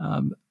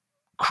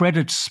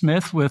 credits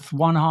Smith with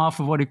one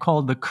half of what he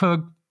called the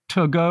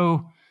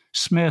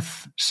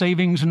Turgot-Smith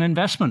savings and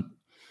investment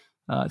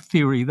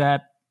theory,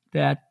 that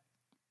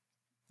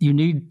you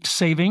need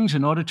savings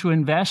in order to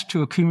invest,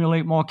 to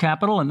accumulate more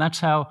capital, and that's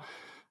how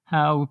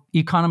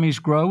economies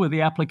grow, with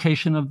the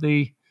application of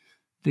the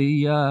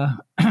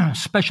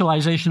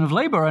specialization of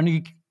labor.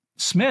 And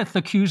Smith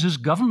accuses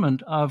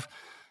government of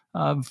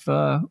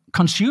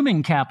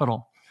consuming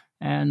capital,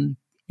 and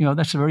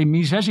that's a very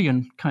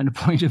Misesian kind of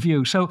point of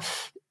view. So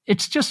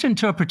it's just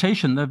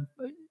interpretation.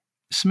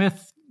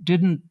 Smith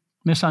didn't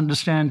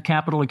misunderstand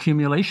capital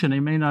accumulation. He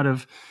may not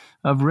have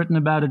written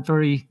about it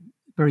very,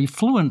 very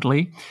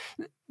fluently.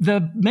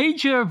 The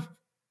major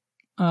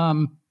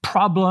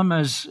problem,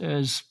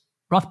 as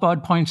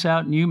Rothbard points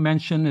out and you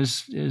mentioned,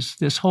 is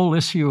this whole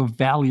issue of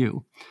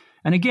value.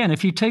 And again,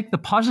 if you take the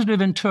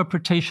positive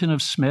interpretation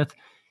of Smith,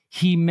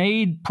 he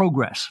made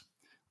progress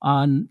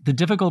on the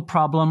difficult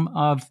problem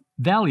of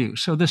value.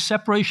 So the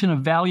separation of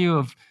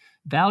value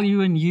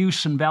in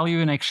use and value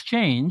in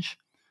exchange,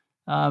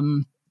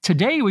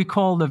 today we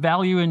call the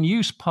value in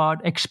use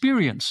part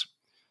experience.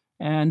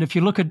 And if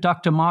you look at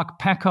Dr. Mark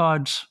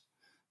Packard's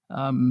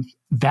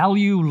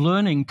value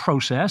learning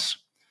process,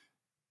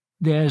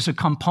 there's a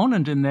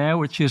component in there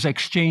which is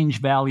exchange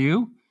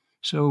value.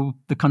 So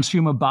the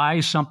consumer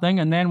buys something,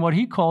 and then what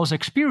he calls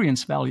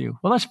experience value.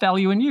 Well, that's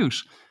value in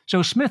use.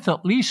 So Smith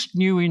at least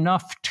knew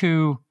enough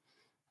to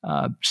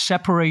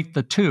separate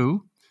the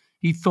two.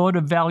 He thought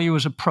of value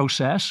as a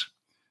process.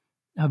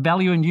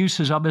 Value in use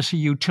is obviously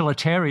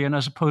utilitarian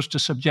as opposed to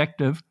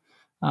subjective.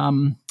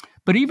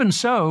 But even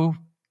so,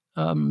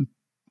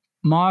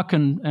 Mark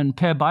and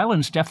Per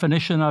Byland's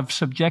definition of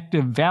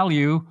subjective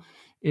value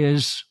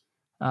is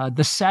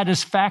the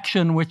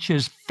satisfaction which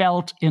is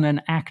felt in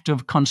an act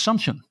of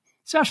consumption.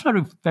 So that's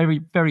very,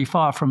 very, very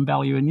far from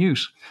value in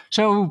use.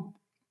 So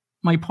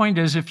my point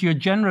is, if you're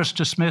generous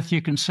to Smith,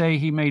 you can say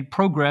he made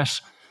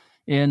progress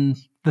in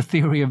the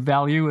theory of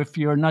value. If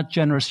you're not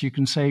generous, you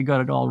can say he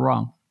got it all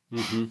wrong.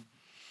 Mm-hmm.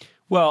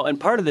 Well, and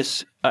part of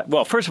this,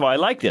 first of all, I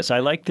like this. I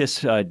like this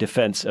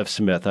defense of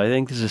Smith. I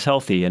think this is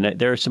healthy. And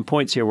there are some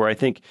points here where I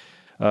think,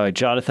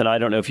 Jonathan, I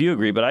don't know if you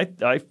agree, but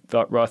I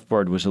thought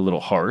Rothbard was a little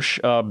harsh.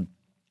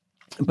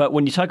 But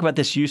when you talk about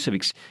this use of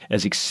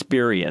as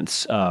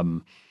experience,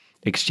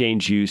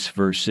 exchange use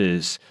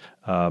versus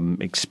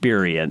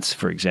experience,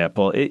 for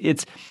example,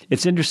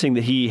 it's interesting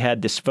that he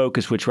had this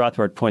focus, which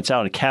Rothbard points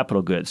out, on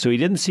capital goods. So he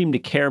didn't seem to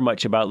care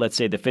much about, let's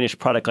say, the finished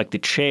product like the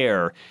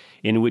chair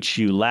in which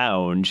you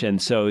lounge.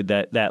 And so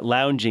that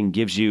lounging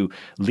gives you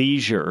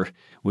leisure,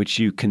 which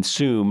you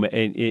consume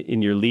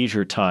in your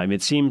leisure time.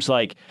 It seems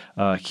like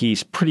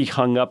he's pretty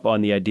hung up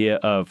on the idea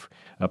of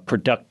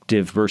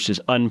productive versus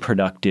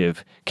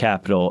unproductive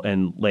capital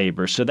and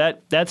labor. So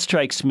that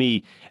strikes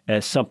me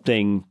as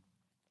something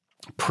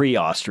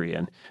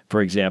pre-Austrian,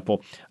 for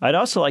example. I'd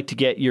also like to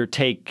get your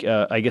take,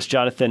 I guess,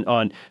 Jonathan,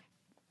 on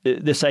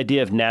this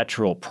idea of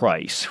natural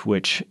price,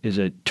 which is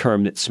a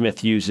term that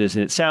Smith uses.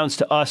 And it sounds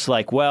to us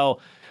like, well,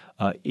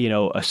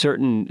 a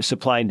certain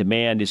supply and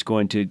demand is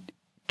going to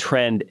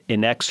trend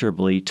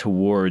inexorably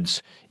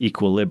towards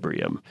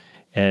equilibrium.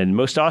 And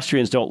most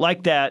Austrians don't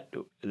like that.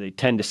 They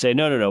tend to say,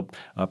 no,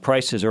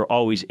 prices are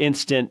always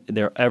instant.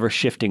 They're ever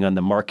shifting on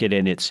the market,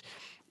 and it's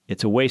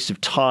a waste of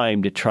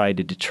time to try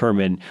to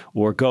determine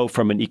or go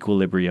from an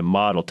equilibrium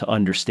model to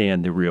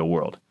understand the real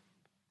world.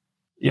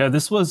 Yeah,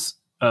 this was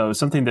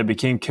something that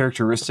became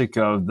characteristic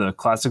of the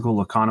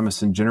classical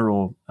economists in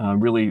general,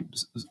 really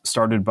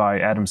started by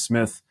Adam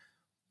Smith,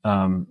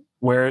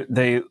 where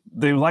they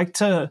like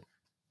to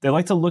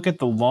look at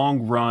the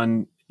long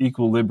run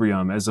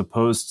equilibrium as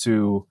opposed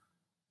to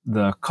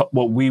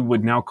what we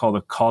would now call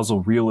the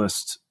causal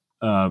realist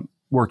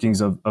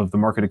workings of the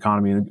market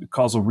economy and the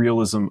causal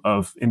realism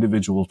of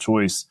individual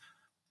choice.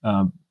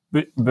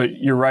 But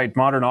you're right.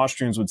 Modern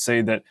Austrians would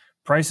say that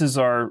prices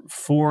are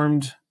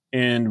formed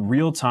in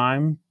real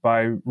time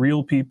by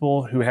real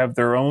people who have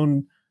their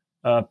own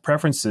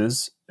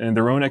preferences and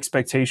their own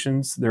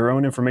expectations, their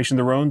own information,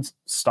 their own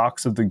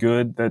stocks of the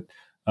good that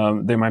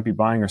they might be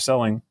buying or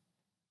selling.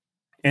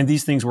 And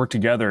these things work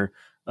together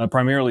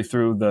primarily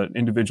through the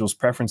individual's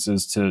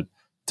preferences to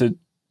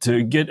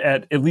get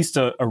at least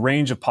a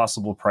range of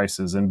possible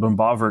prices. And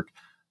Böhm-Bawerk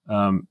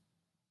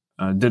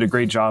did a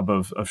great job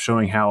of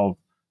showing how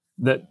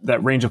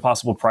that range of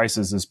possible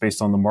prices is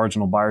based on the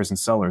marginal buyers and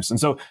sellers. And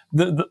so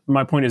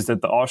my point is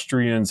that the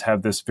Austrians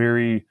have this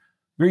very,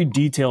 very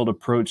detailed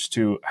approach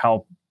to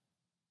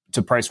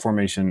price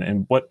formation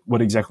and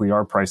what exactly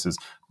are prices.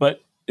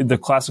 But the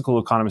classical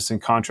economists, in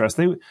contrast,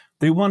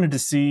 they wanted to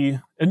see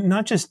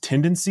not just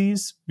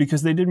tendencies,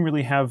 because they didn't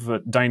really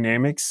have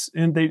dynamics,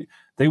 and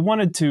they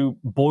wanted to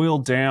boil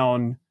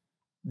down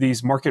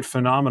these market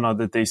phenomena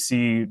that they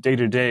see day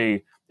to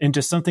day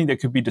into something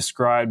that could be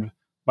described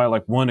by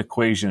like one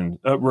equation.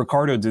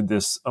 Ricardo did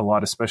this a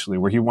lot, especially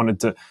where he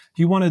wanted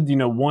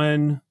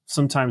one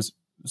sometimes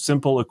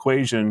simple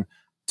equation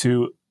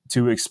to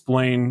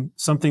explain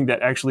something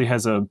that actually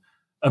has a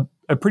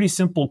pretty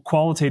simple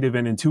qualitative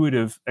and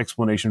intuitive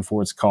explanation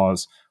for its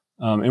cause.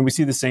 And we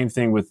see the same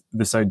thing with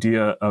this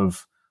idea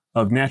of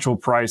natural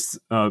price.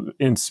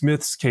 In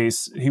Smith's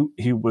case,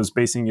 he was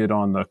basing it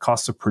on the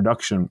cost of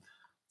production.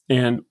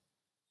 And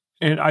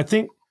I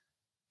think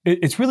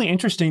it's really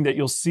interesting that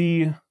you'll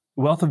see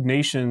Wealth of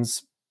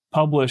Nations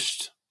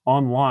published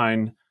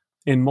online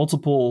in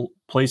multiple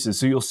places.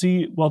 So you'll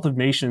see Wealth of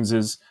Nations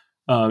is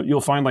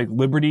you'll find like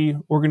liberty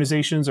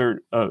organizations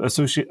or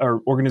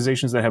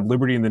organizations that have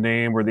liberty in the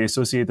name, where they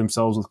associate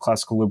themselves with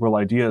classical liberal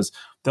ideas.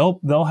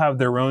 They'll have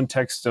their own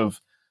text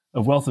of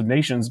Wealth of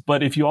Nations.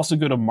 But if you also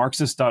go to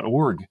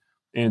Marxist.org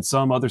and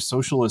some other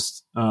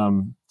socialist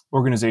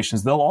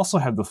organizations, they'll also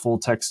have the full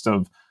text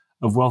of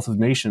Wealth of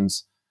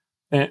Nations,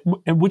 and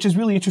which is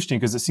really interesting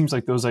because it seems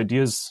like those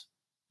ideas,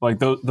 like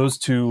those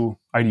two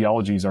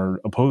ideologies, are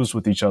opposed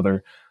with each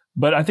other.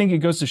 But I think it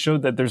goes to show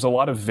that there's a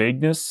lot of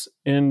vagueness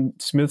in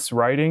Smith's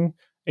writing.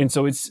 And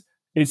so it's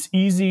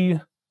easy.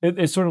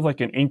 It's sort of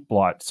like an ink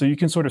blot. So you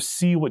can sort of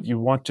see what you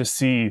want to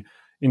see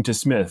into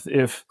Smith.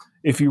 If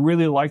you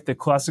really like the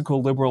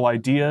classical liberal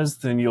ideas,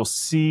 then you'll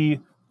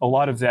see a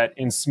lot of that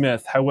in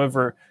Smith.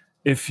 However,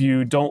 if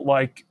you don't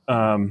like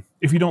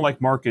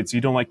markets,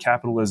 you don't like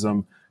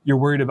capitalism, you're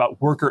worried about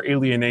worker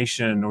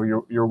alienation, or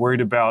you're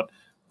worried about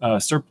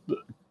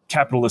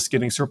capitalists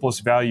getting surplus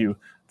value,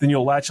 then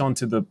you'll latch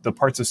onto the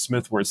parts of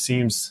Smith where it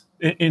seems,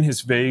 in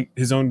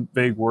his own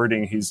vague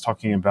wording, he's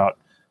talking about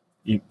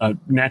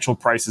natural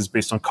prices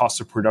based on cost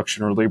of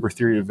production or labor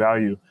theory of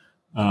value,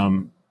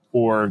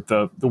 or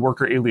the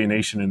worker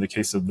alienation in the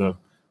case of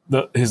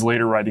his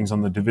later writings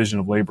on the division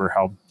of labor,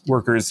 how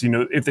workers,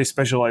 if they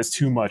specialize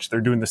too much,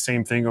 they're doing the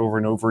same thing over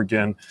and over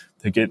again.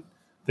 They get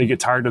they get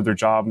tired of their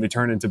job and they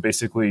turn into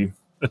basically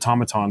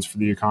automatons for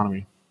the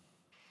economy.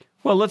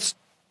 Well,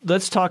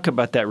 let's talk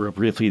about that real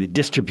briefly, the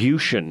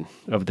distribution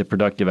of the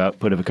productive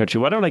output of a country.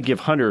 Why don't I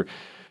give Hunter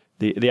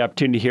the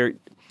opportunity here?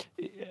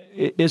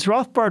 Is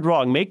Rothbard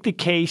wrong? Make the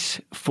case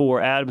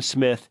for Adam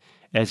Smith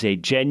as a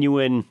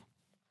genuine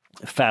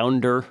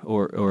founder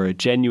or a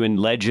genuine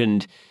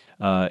legend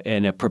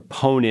and a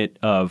proponent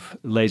of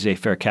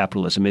laissez-faire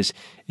capitalism. Is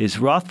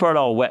Rothbard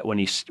all wet when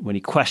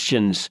he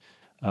questions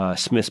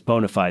Smith's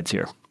bona fides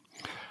here?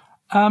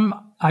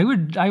 I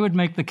would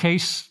make the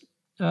case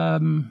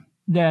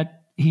that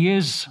he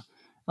is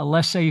a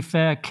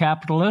laissez-faire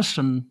capitalist,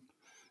 and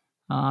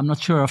I'm not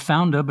sure a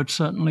founder, but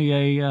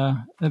certainly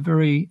a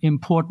very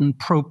important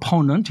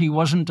proponent. He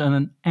wasn't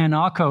an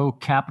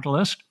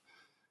anarcho-capitalist.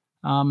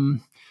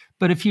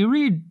 But if you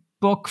read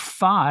Book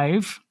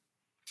 5,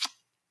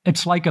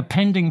 it's like a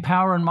pending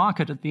power and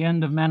market at the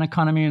end of Man,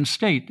 Economy, and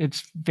State.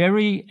 It's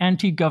very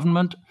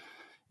anti-government.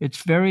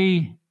 It's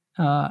very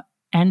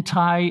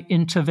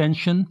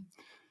anti-intervention.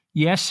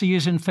 Yes, he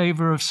is in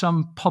favor of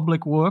some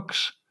public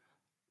works,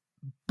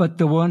 but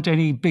there weren't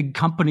any big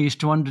companies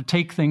to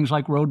undertake things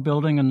like road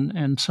building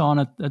and so on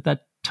at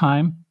that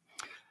time.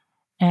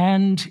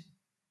 And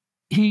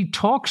he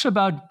talks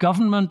about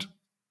government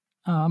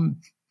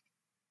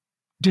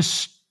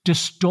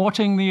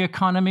distorting the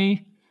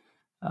economy,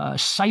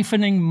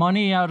 siphoning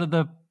money out of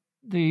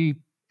the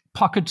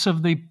pockets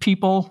of the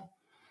people,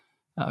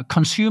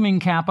 consuming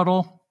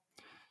capital.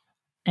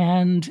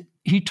 And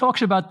he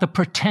talks about the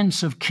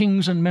pretense of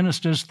kings and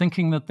ministers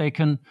thinking that they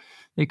can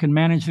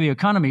manage the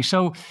economy.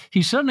 So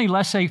he's certainly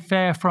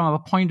laissez-faire from a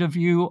point of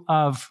view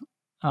of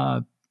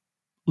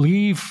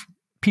leave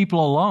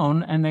people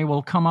alone and they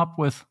will come up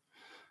with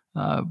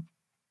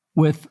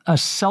a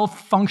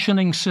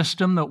self-functioning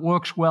system that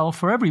works well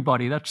for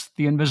everybody. That's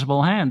the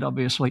invisible hand,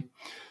 obviously.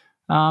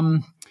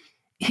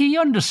 He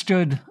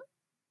understood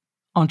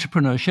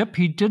entrepreneurship.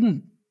 He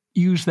didn't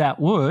use that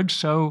word,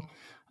 so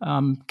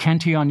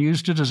Cantillon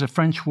used it as a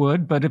French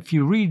word, but if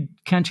you read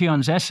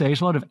Cantillon's essays,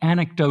 a lot of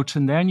anecdotes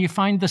in there, and you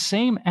find the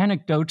same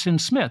anecdotes in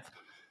Smith.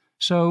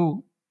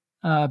 So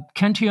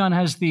Cantillon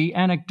has the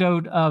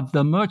anecdote of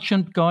the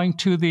merchant going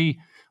to the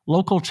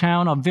local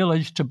town or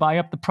village to buy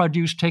up the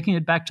produce, taking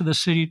it back to the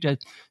city to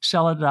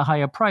sell it at a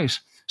higher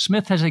price.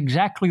 Smith has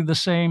exactly the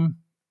same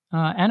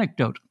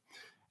anecdote.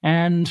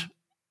 And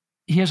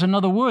he has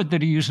another word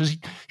that he uses.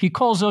 He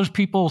calls those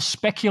people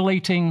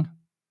speculating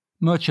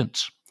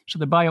merchants. So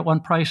they buy at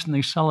one price and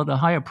they sell at a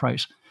higher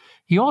price.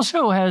 He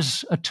also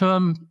has a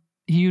term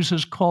he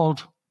uses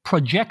called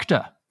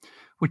projector,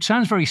 which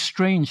sounds very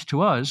strange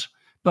to us,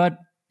 but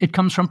it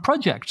comes from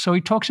project. So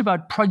he talks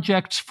about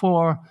projects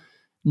for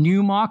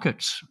new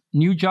markets,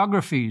 new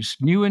geographies,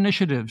 new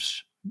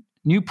initiatives,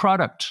 new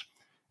products.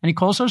 And he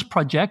calls those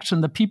projects,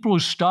 and the people who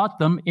start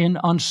them in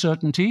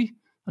uncertainty,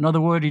 another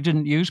word he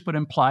didn't use but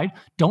implied,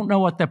 don't know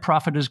what their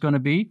profit is going to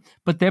be,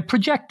 but they're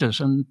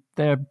projectors, and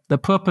the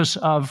purpose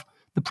of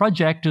the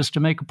project is to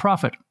make a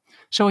profit.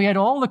 So he had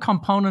all the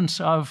components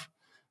of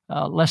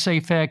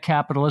laissez-faire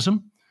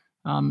capitalism,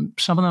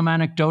 some of them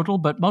anecdotal,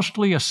 but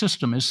mostly a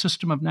system, his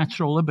system of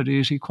natural liberty,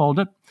 as he called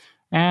it.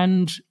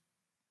 And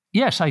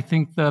yes, I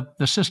think the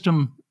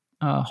system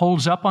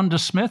holds up under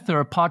Smith. There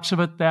are parts of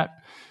it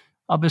that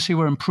obviously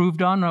were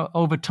improved on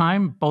over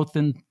time, both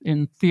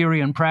in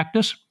theory and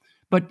practice.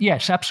 But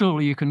yes,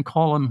 absolutely, you can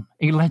call him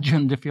a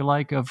legend, if you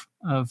like, of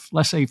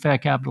laissez-faire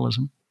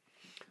capitalism.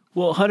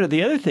 Well, Hunter,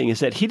 the other thing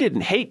is that he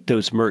didn't hate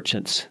those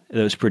merchants,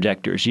 those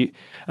projectors.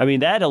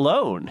 That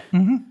alone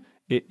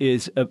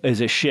is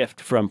a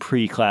shift from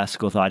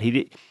pre-classical thought.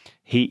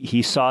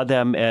 He saw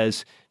them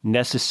as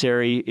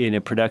necessary in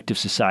a productive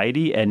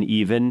society and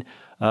even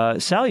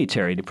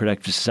salutary to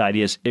productive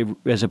society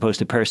as opposed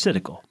to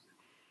parasitical.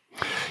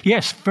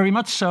 Yes, very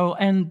much so.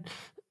 And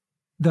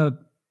the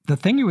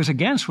thing he was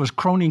against was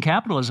crony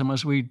capitalism,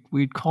 as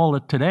we'd call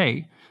it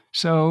today.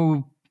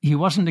 So he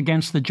wasn't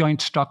against the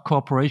joint stock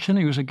corporation.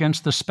 He was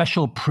against the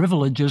special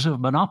privileges of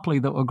monopoly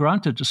that were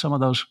granted to some of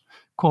those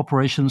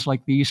corporations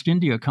like the East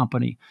India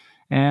Company.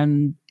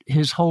 And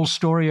his whole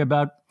story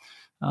about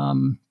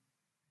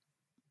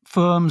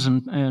firms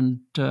and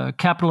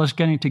capitalists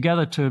getting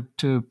together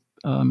to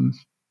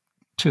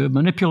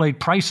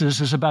manipulate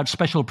prices is about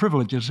special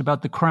privileges,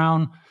 about the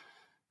crown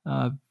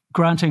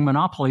granting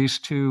monopolies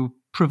to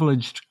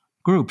privileged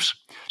groups.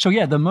 So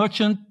yeah, the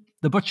merchant,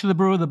 the butcher, the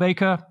brewer, the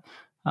baker,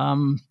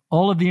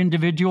 all of the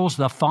individuals,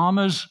 the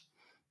farmers,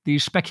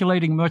 these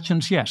speculating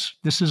merchants, yes,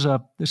 this is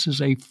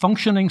a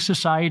functioning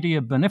society,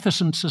 a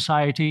beneficent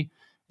society,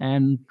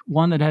 and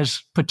one that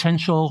has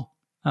potential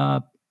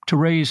to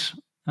raise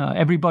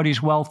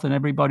everybody's wealth and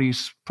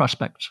everybody's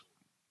prospects.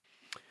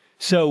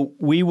 So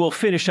we will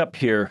finish up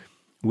here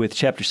with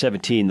chapter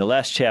 17, the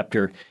last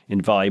chapter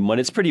in volume 1.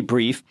 It's pretty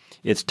brief.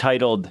 It's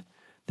titled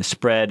The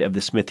Spread of the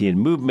Smithian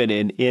Movement,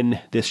 and in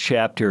this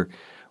chapter,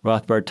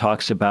 Rothbard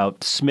talks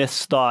about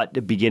Smith's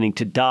thought beginning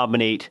to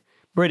dominate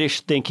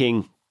British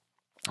thinking.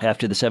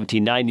 After the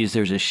 1790s,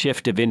 there's a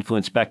shift of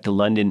influence back to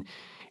London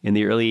in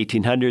the early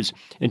 1800s.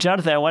 And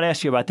Jonathan, I want to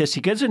ask you about this.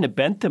 He goes into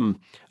Bentham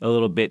a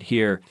little bit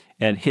here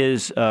and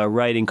his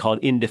writing called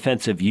In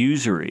Defense of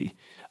Usury.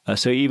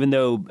 So even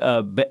though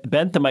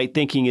Benthamite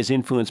thinking is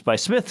influenced by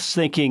Smith's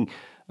thinking,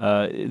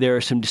 there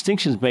are some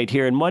distinctions made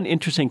here. And one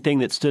interesting thing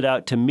that stood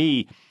out to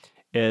me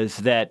is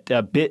that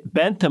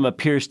Bentham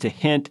appears to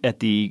hint at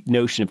the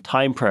notion of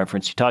time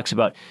preference. He talks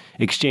about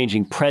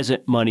exchanging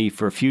present money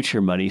for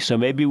future money. So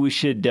maybe we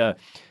should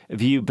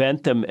view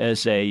Bentham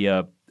as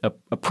a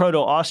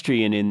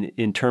proto-Austrian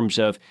in terms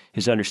of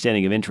his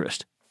understanding of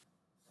interest.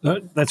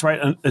 That's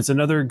right. It's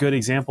another good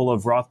example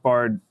of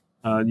Rothbard,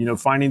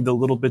 finding the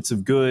little bits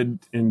of good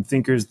in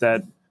thinkers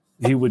that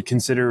he would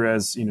consider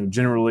as,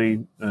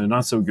 generally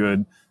not so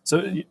good.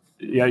 So,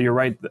 yeah, you're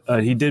right.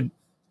 He did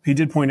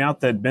point out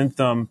that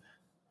Bentham,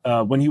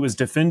 when he was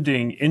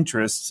defending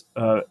interests,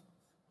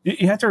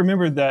 you have to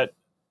remember that,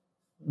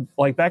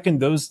 like back in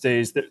those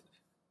days, that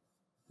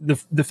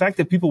the fact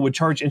that people would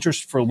charge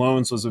interest for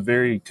loans was a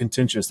very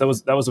contentious. That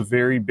was a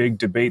very big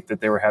debate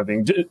that they were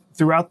having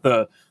throughout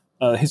the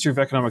history of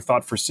economic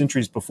thought for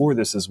centuries before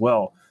this as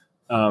well,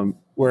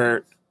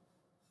 where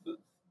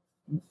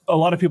a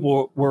lot of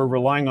people were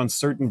relying on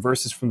certain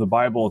verses from the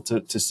Bible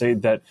to say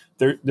that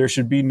there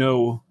should be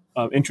no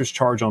interest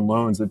charge on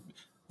loans.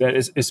 That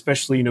is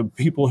especially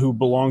people who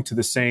belong to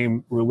the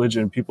same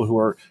religion, people who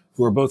are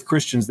both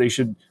Christians, they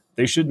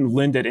shouldn't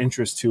lend at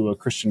interest to a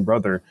Christian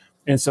brother,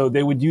 and so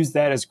they would use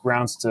that as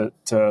grounds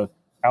to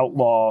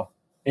outlaw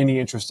any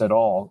interest at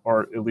all,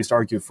 or at least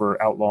argue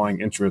for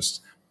outlawing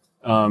interest.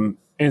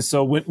 And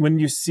so when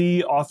you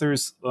see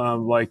authors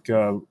like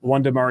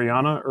Juan de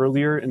Mariana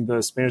earlier in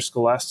the Spanish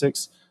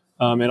scholastics,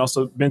 and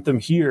also Bentham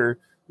here,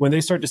 when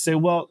they start to say,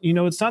 well,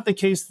 it's not the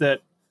case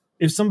that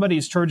if somebody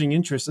is charging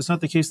interest, it's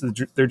not the case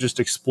that they're just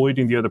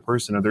exploiting the other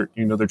person, or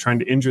they're trying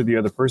to injure the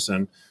other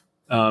person.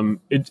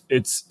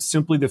 It's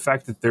simply the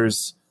fact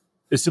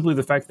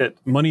that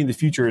money in the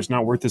future is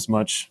not worth as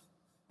much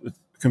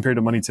compared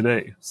to money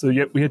today. So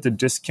yet we have to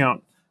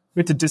discount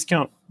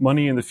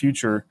money in the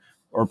future,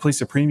 or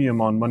place a premium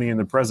on money in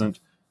the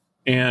present.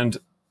 And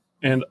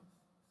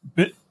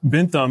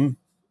Bentham,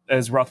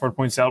 as Rothbard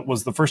points out,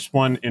 was the first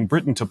one in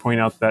Britain to point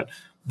out that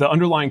the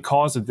underlying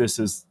cause of this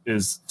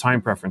is time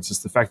preference.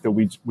 It's the fact that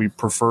we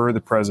prefer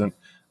the present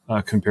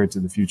compared to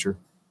the future.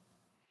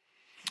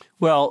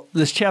 Well,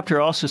 this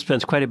chapter also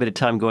spends quite a bit of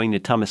time going to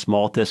Thomas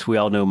Malthus. We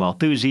all know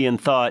Malthusian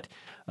thought,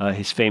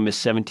 his famous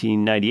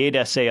 1798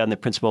 essay on the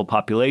principle of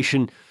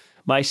population.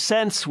 My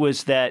sense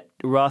was that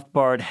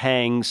Rothbard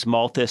hangs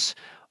Malthus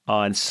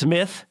on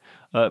Smith,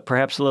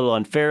 perhaps a little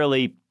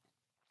unfairly,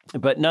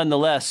 but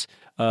nonetheless,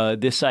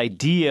 this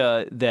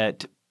idea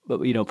that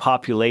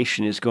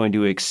population is going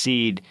to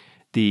exceed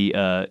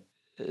the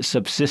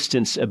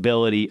subsistence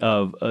ability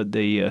of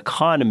the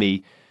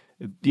economy.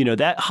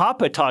 That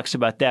Hoppe talks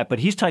about that, but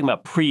he's talking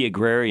about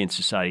pre-agrarian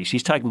societies.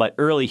 He's talking about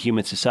early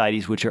human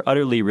societies, which are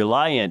utterly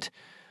reliant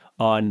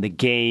on the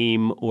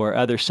game or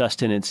other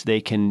sustenance they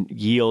can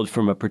yield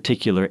from a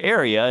particular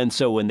area. And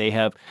so when they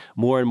have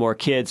more and more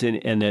kids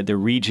and the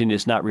region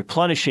is not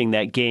replenishing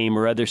that game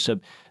or other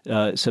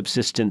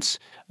subsistence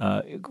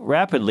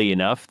rapidly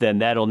enough, then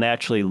that'll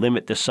naturally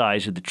limit the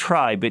size of the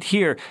tribe. But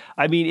here,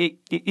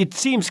 it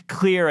seems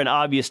clear and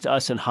obvious to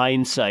us in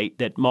hindsight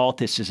that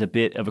Malthus is a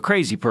bit of a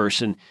crazy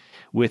person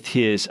with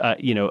his,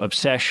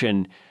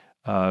 obsession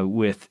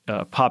with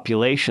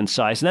population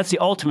size. And that's the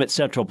ultimate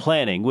central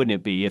planning, wouldn't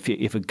it be?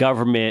 If a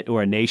government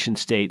or a nation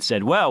state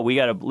said, well, we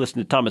got to listen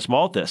to Thomas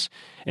Malthus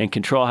and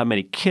control how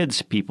many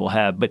kids people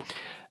have. But,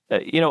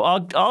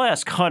 I'll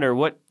ask Hunter,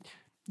 what's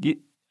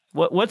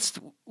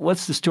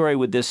the story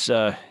with this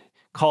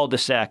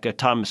cul-de-sac of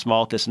Thomas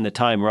Malthus and the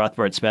time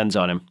Rothbard spends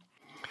on him?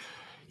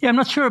 Yeah, I'm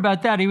not sure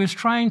about that. He was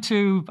trying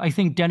to, I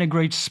think,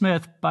 denigrate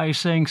Smith by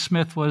saying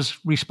Smith was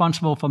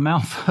responsible for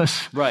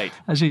Malthus, right?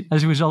 As he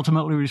was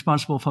ultimately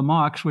responsible for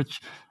Marx,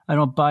 which I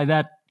don't buy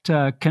that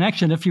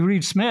connection. If you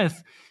read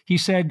Smith, he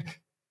said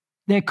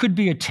there could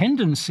be a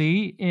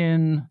tendency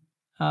in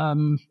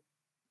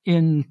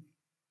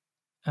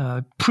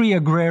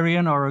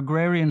pre-agrarian or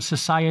agrarian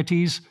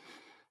societies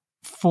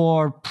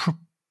for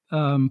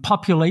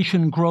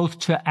population growth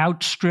to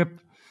outstrip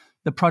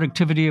the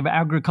productivity of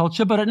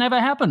agriculture, but it never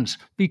happens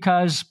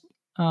because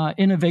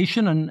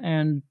innovation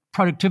and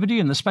productivity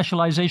and the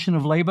specialization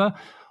of labor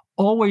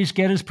always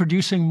get us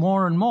producing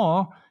more and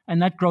more,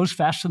 and that grows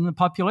faster than the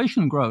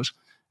population grows.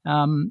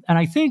 And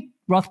I think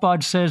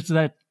Rothbard says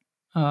that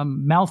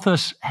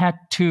Malthus had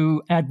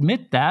to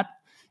admit that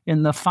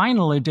in the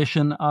final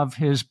edition of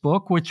his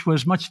book, which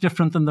was much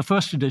different than the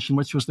first edition,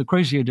 which was the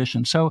crazy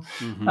edition. So,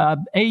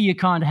 A, you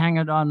can't hang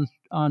it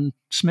on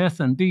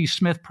Smith, and B,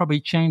 Smith probably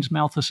changed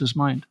Malthus's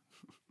mind.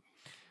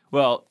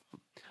 Well,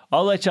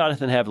 I'll let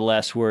Jonathan have the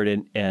last word,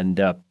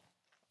 and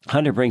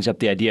Hunter brings up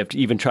the idea of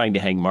even trying to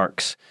hang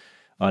Marx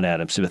on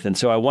Adam Smith. And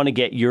so I want to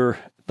get your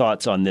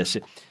thoughts on this.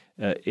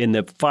 In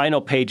the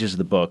final pages of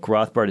the book,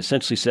 Rothbard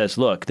essentially says,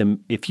 look,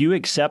 if you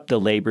accept the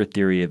labor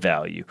theory of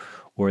value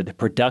or the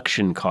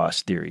production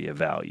cost theory of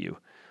value,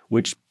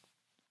 which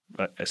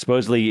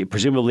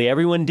presumably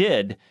everyone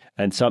did,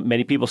 and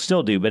many people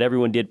still do, but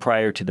everyone did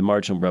prior to the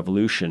marginal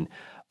revolution,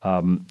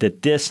 that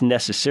this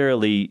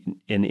necessarily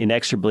and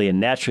inexorably and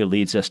naturally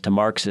leads us to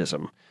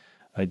Marxism.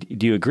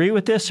 Do you agree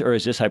with this, or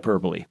is this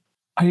hyperbole?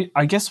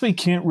 I guess we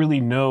can't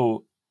really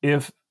know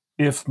if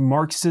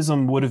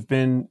Marxism would have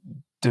been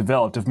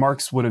developed, if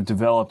Marx would have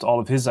developed all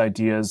of his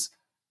ideas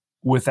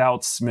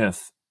without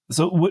Smith.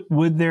 So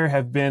would there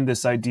have been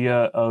this idea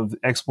of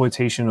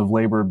exploitation of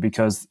labor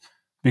because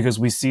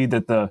we see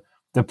that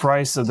the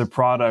price of the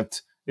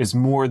product is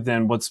more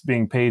than what's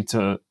being paid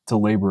to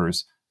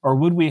laborers? Or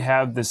would we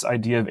have this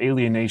idea of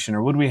alienation?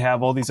 Or would we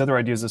have all these other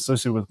ideas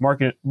associated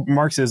with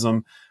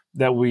Marxism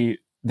that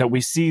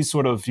we see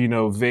sort of,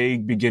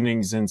 vague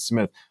beginnings in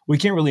Smith? We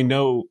can't really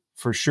know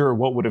for sure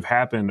what would have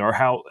happened or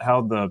how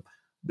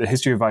the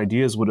history of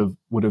ideas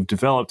would have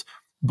developed.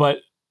 But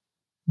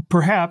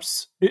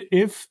perhaps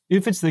if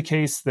it's the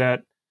case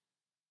that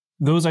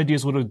those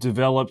ideas would have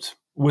developed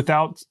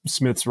without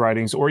Smith's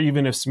writings, or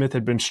even if Smith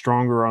had been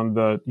stronger on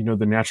the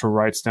natural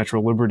rights,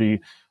 natural liberty,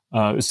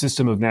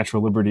 system of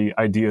natural liberty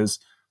ideas,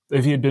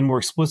 if he had been more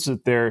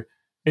explicit there,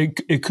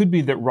 it could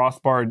be that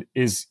Rothbard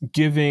is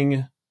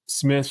giving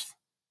Smith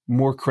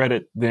more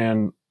credit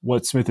than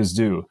what Smith is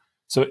due.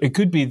 So it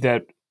could be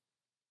that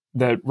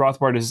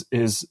Rothbard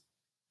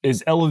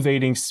is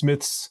elevating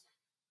Smith's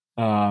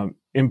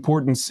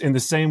importance in the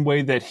same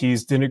way that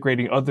he's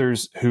denigrating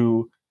others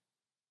who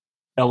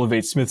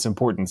elevate Smith's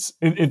importance,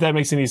 if that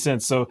makes any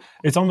sense. So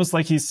it's almost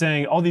like he's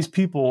saying all these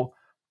people,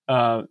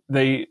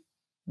 they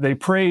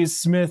praise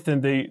Smith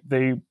and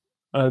they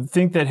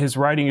think that his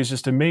writing is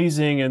just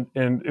amazing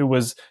and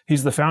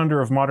he's the founder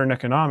of modern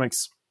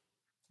economics.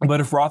 But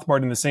if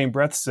Rothbard in the same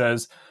breath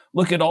says,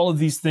 look at all of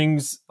these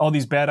things, all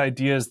these bad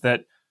ideas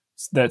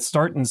that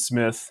start in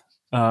Smith,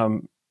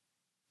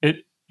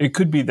 it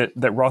could be that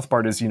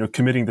Rothbard is,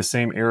 committing the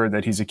same error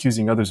that he's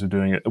accusing others of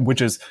doing,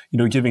 which is,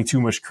 giving too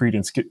much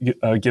credence,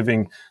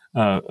 giving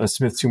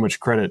Smith too much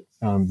credit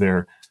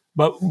there.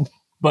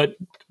 But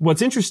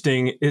what's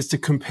interesting is to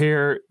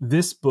compare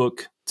this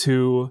book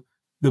to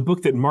the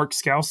book that Mark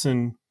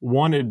Skousen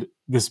wanted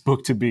this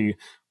book to be.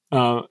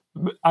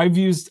 I've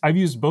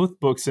used both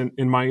books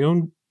in my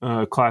own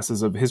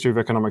classes of history of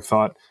economic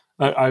thought.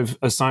 I've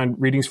assigned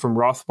readings from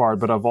Rothbard,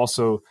 but I've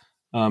also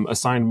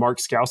assigned Mark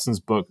Skousen's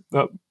book.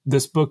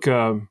 This book,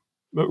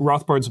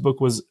 Rothbard's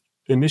book, was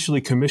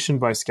initially commissioned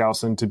by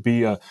Skousen to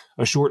be a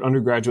short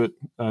undergraduate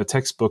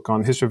textbook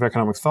on history of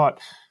economic thought.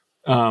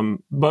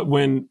 But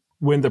when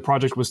the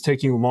project was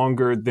taking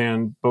longer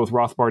than both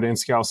Rothbard and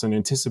Skousen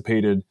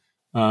anticipated,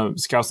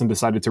 Skousen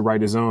decided to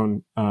write his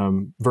own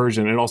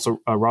version, and also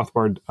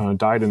Rothbard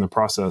died in the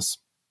process.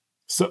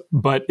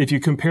 But if you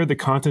compare the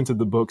content of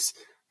the books,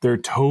 they're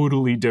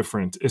totally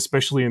different,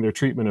 especially in their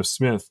treatment of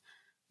Smith.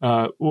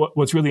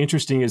 What's really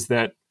interesting is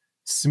that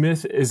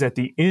Smith is at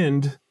the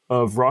end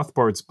of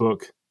Rothbard's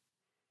book,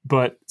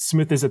 but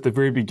Smith is at the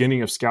very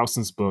beginning of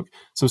Skousen's book.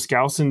 So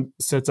Skousen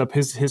sets up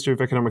his history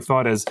of economic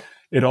thought as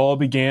it all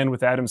began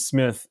with Adam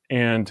Smith,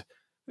 and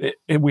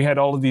we had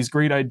all of these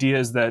great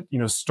ideas that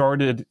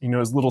started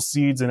as little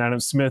seeds in Adam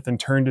Smith and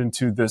turned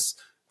into this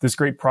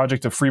great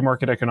project of free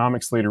market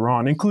economics later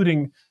on,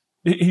 including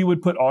he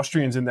would put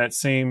Austrians in that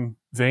same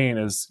vein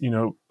as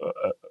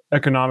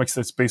economics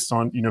that's based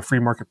on free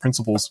market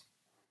principles.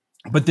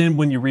 But then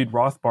when you read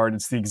Rothbard,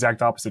 it's the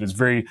exact opposite. It's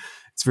very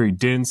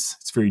dense.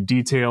 It's very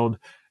detailed.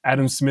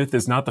 Adam Smith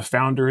is not the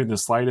founder in the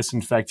slightest.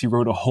 In fact, he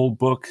wrote a whole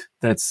book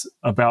that's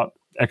about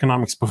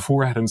economics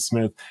before Adam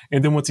Smith.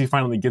 And then once he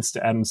finally gets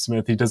to Adam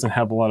Smith, he doesn't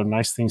have a lot of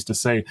nice things to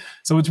say.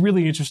 So it's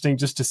really interesting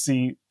just to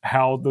see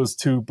how those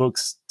two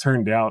books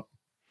turned out.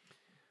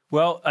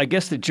 Well, I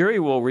guess the jury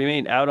will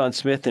remain out on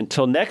Smith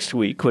until next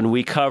week when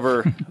we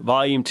cover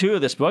volume 2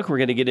 of this book. We're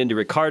going to get into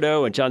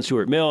Ricardo and John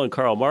Stuart Mill and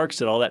Karl Marx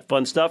and all that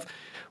fun stuff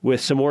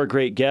with some more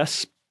great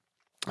guests.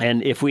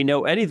 And if we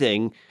know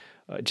anything,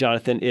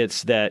 Jonathan,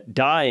 it's that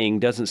dying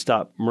doesn't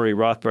stop Murray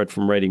Rothbard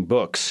from writing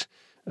books.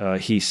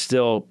 We're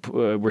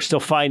still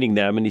finding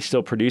them, and he's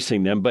still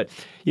producing them. But,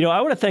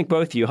 I want to thank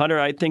both of you. Hunter,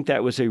 I think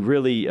that was a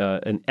really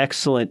an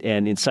excellent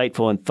and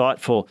insightful and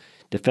thoughtful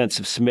defense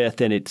of Smith,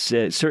 and it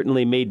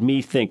certainly made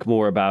me think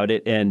more about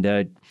it.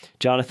 And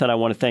Jonathan, I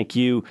want to thank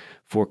you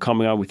for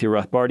coming on with your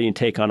Rothbardian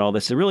take on all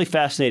this. It's really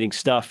fascinating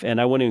stuff, and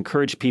I want to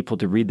encourage people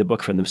to read the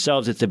book for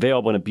themselves. It's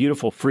available in a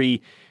beautiful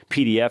free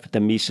PDF at the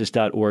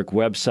Mises.org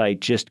website.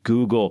 Just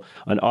Google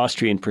An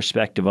Austrian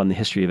Perspective on the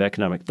History of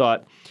Economic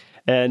Thought.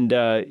 And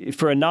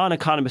for a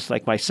non-economist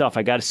like myself,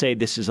 I got to say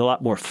this is a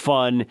lot more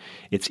fun.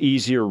 It's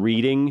easier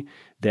reading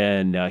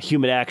than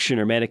Human Action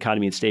or Man,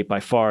 Economy, and State by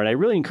far. And I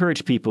really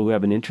encourage people who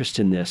have an interest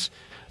in this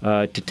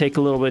to take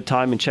a little bit of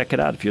time and check it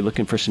out if you're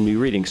looking for some new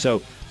reading.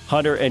 So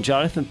Hunter and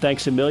Jonathan,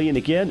 thanks a million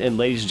again. And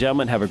ladies and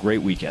gentlemen, have a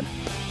great weekend.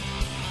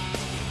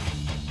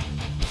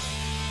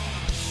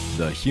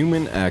 The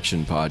Human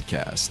Action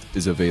Podcast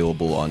is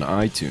available on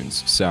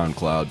iTunes,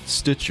 SoundCloud,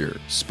 Stitcher,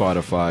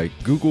 Spotify,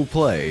 Google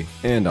Play,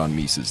 and on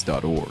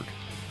Mises.org.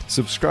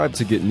 Subscribe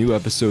to get new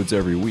episodes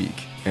every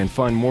week and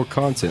find more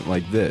content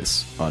like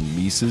this on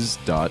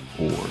Mises.org.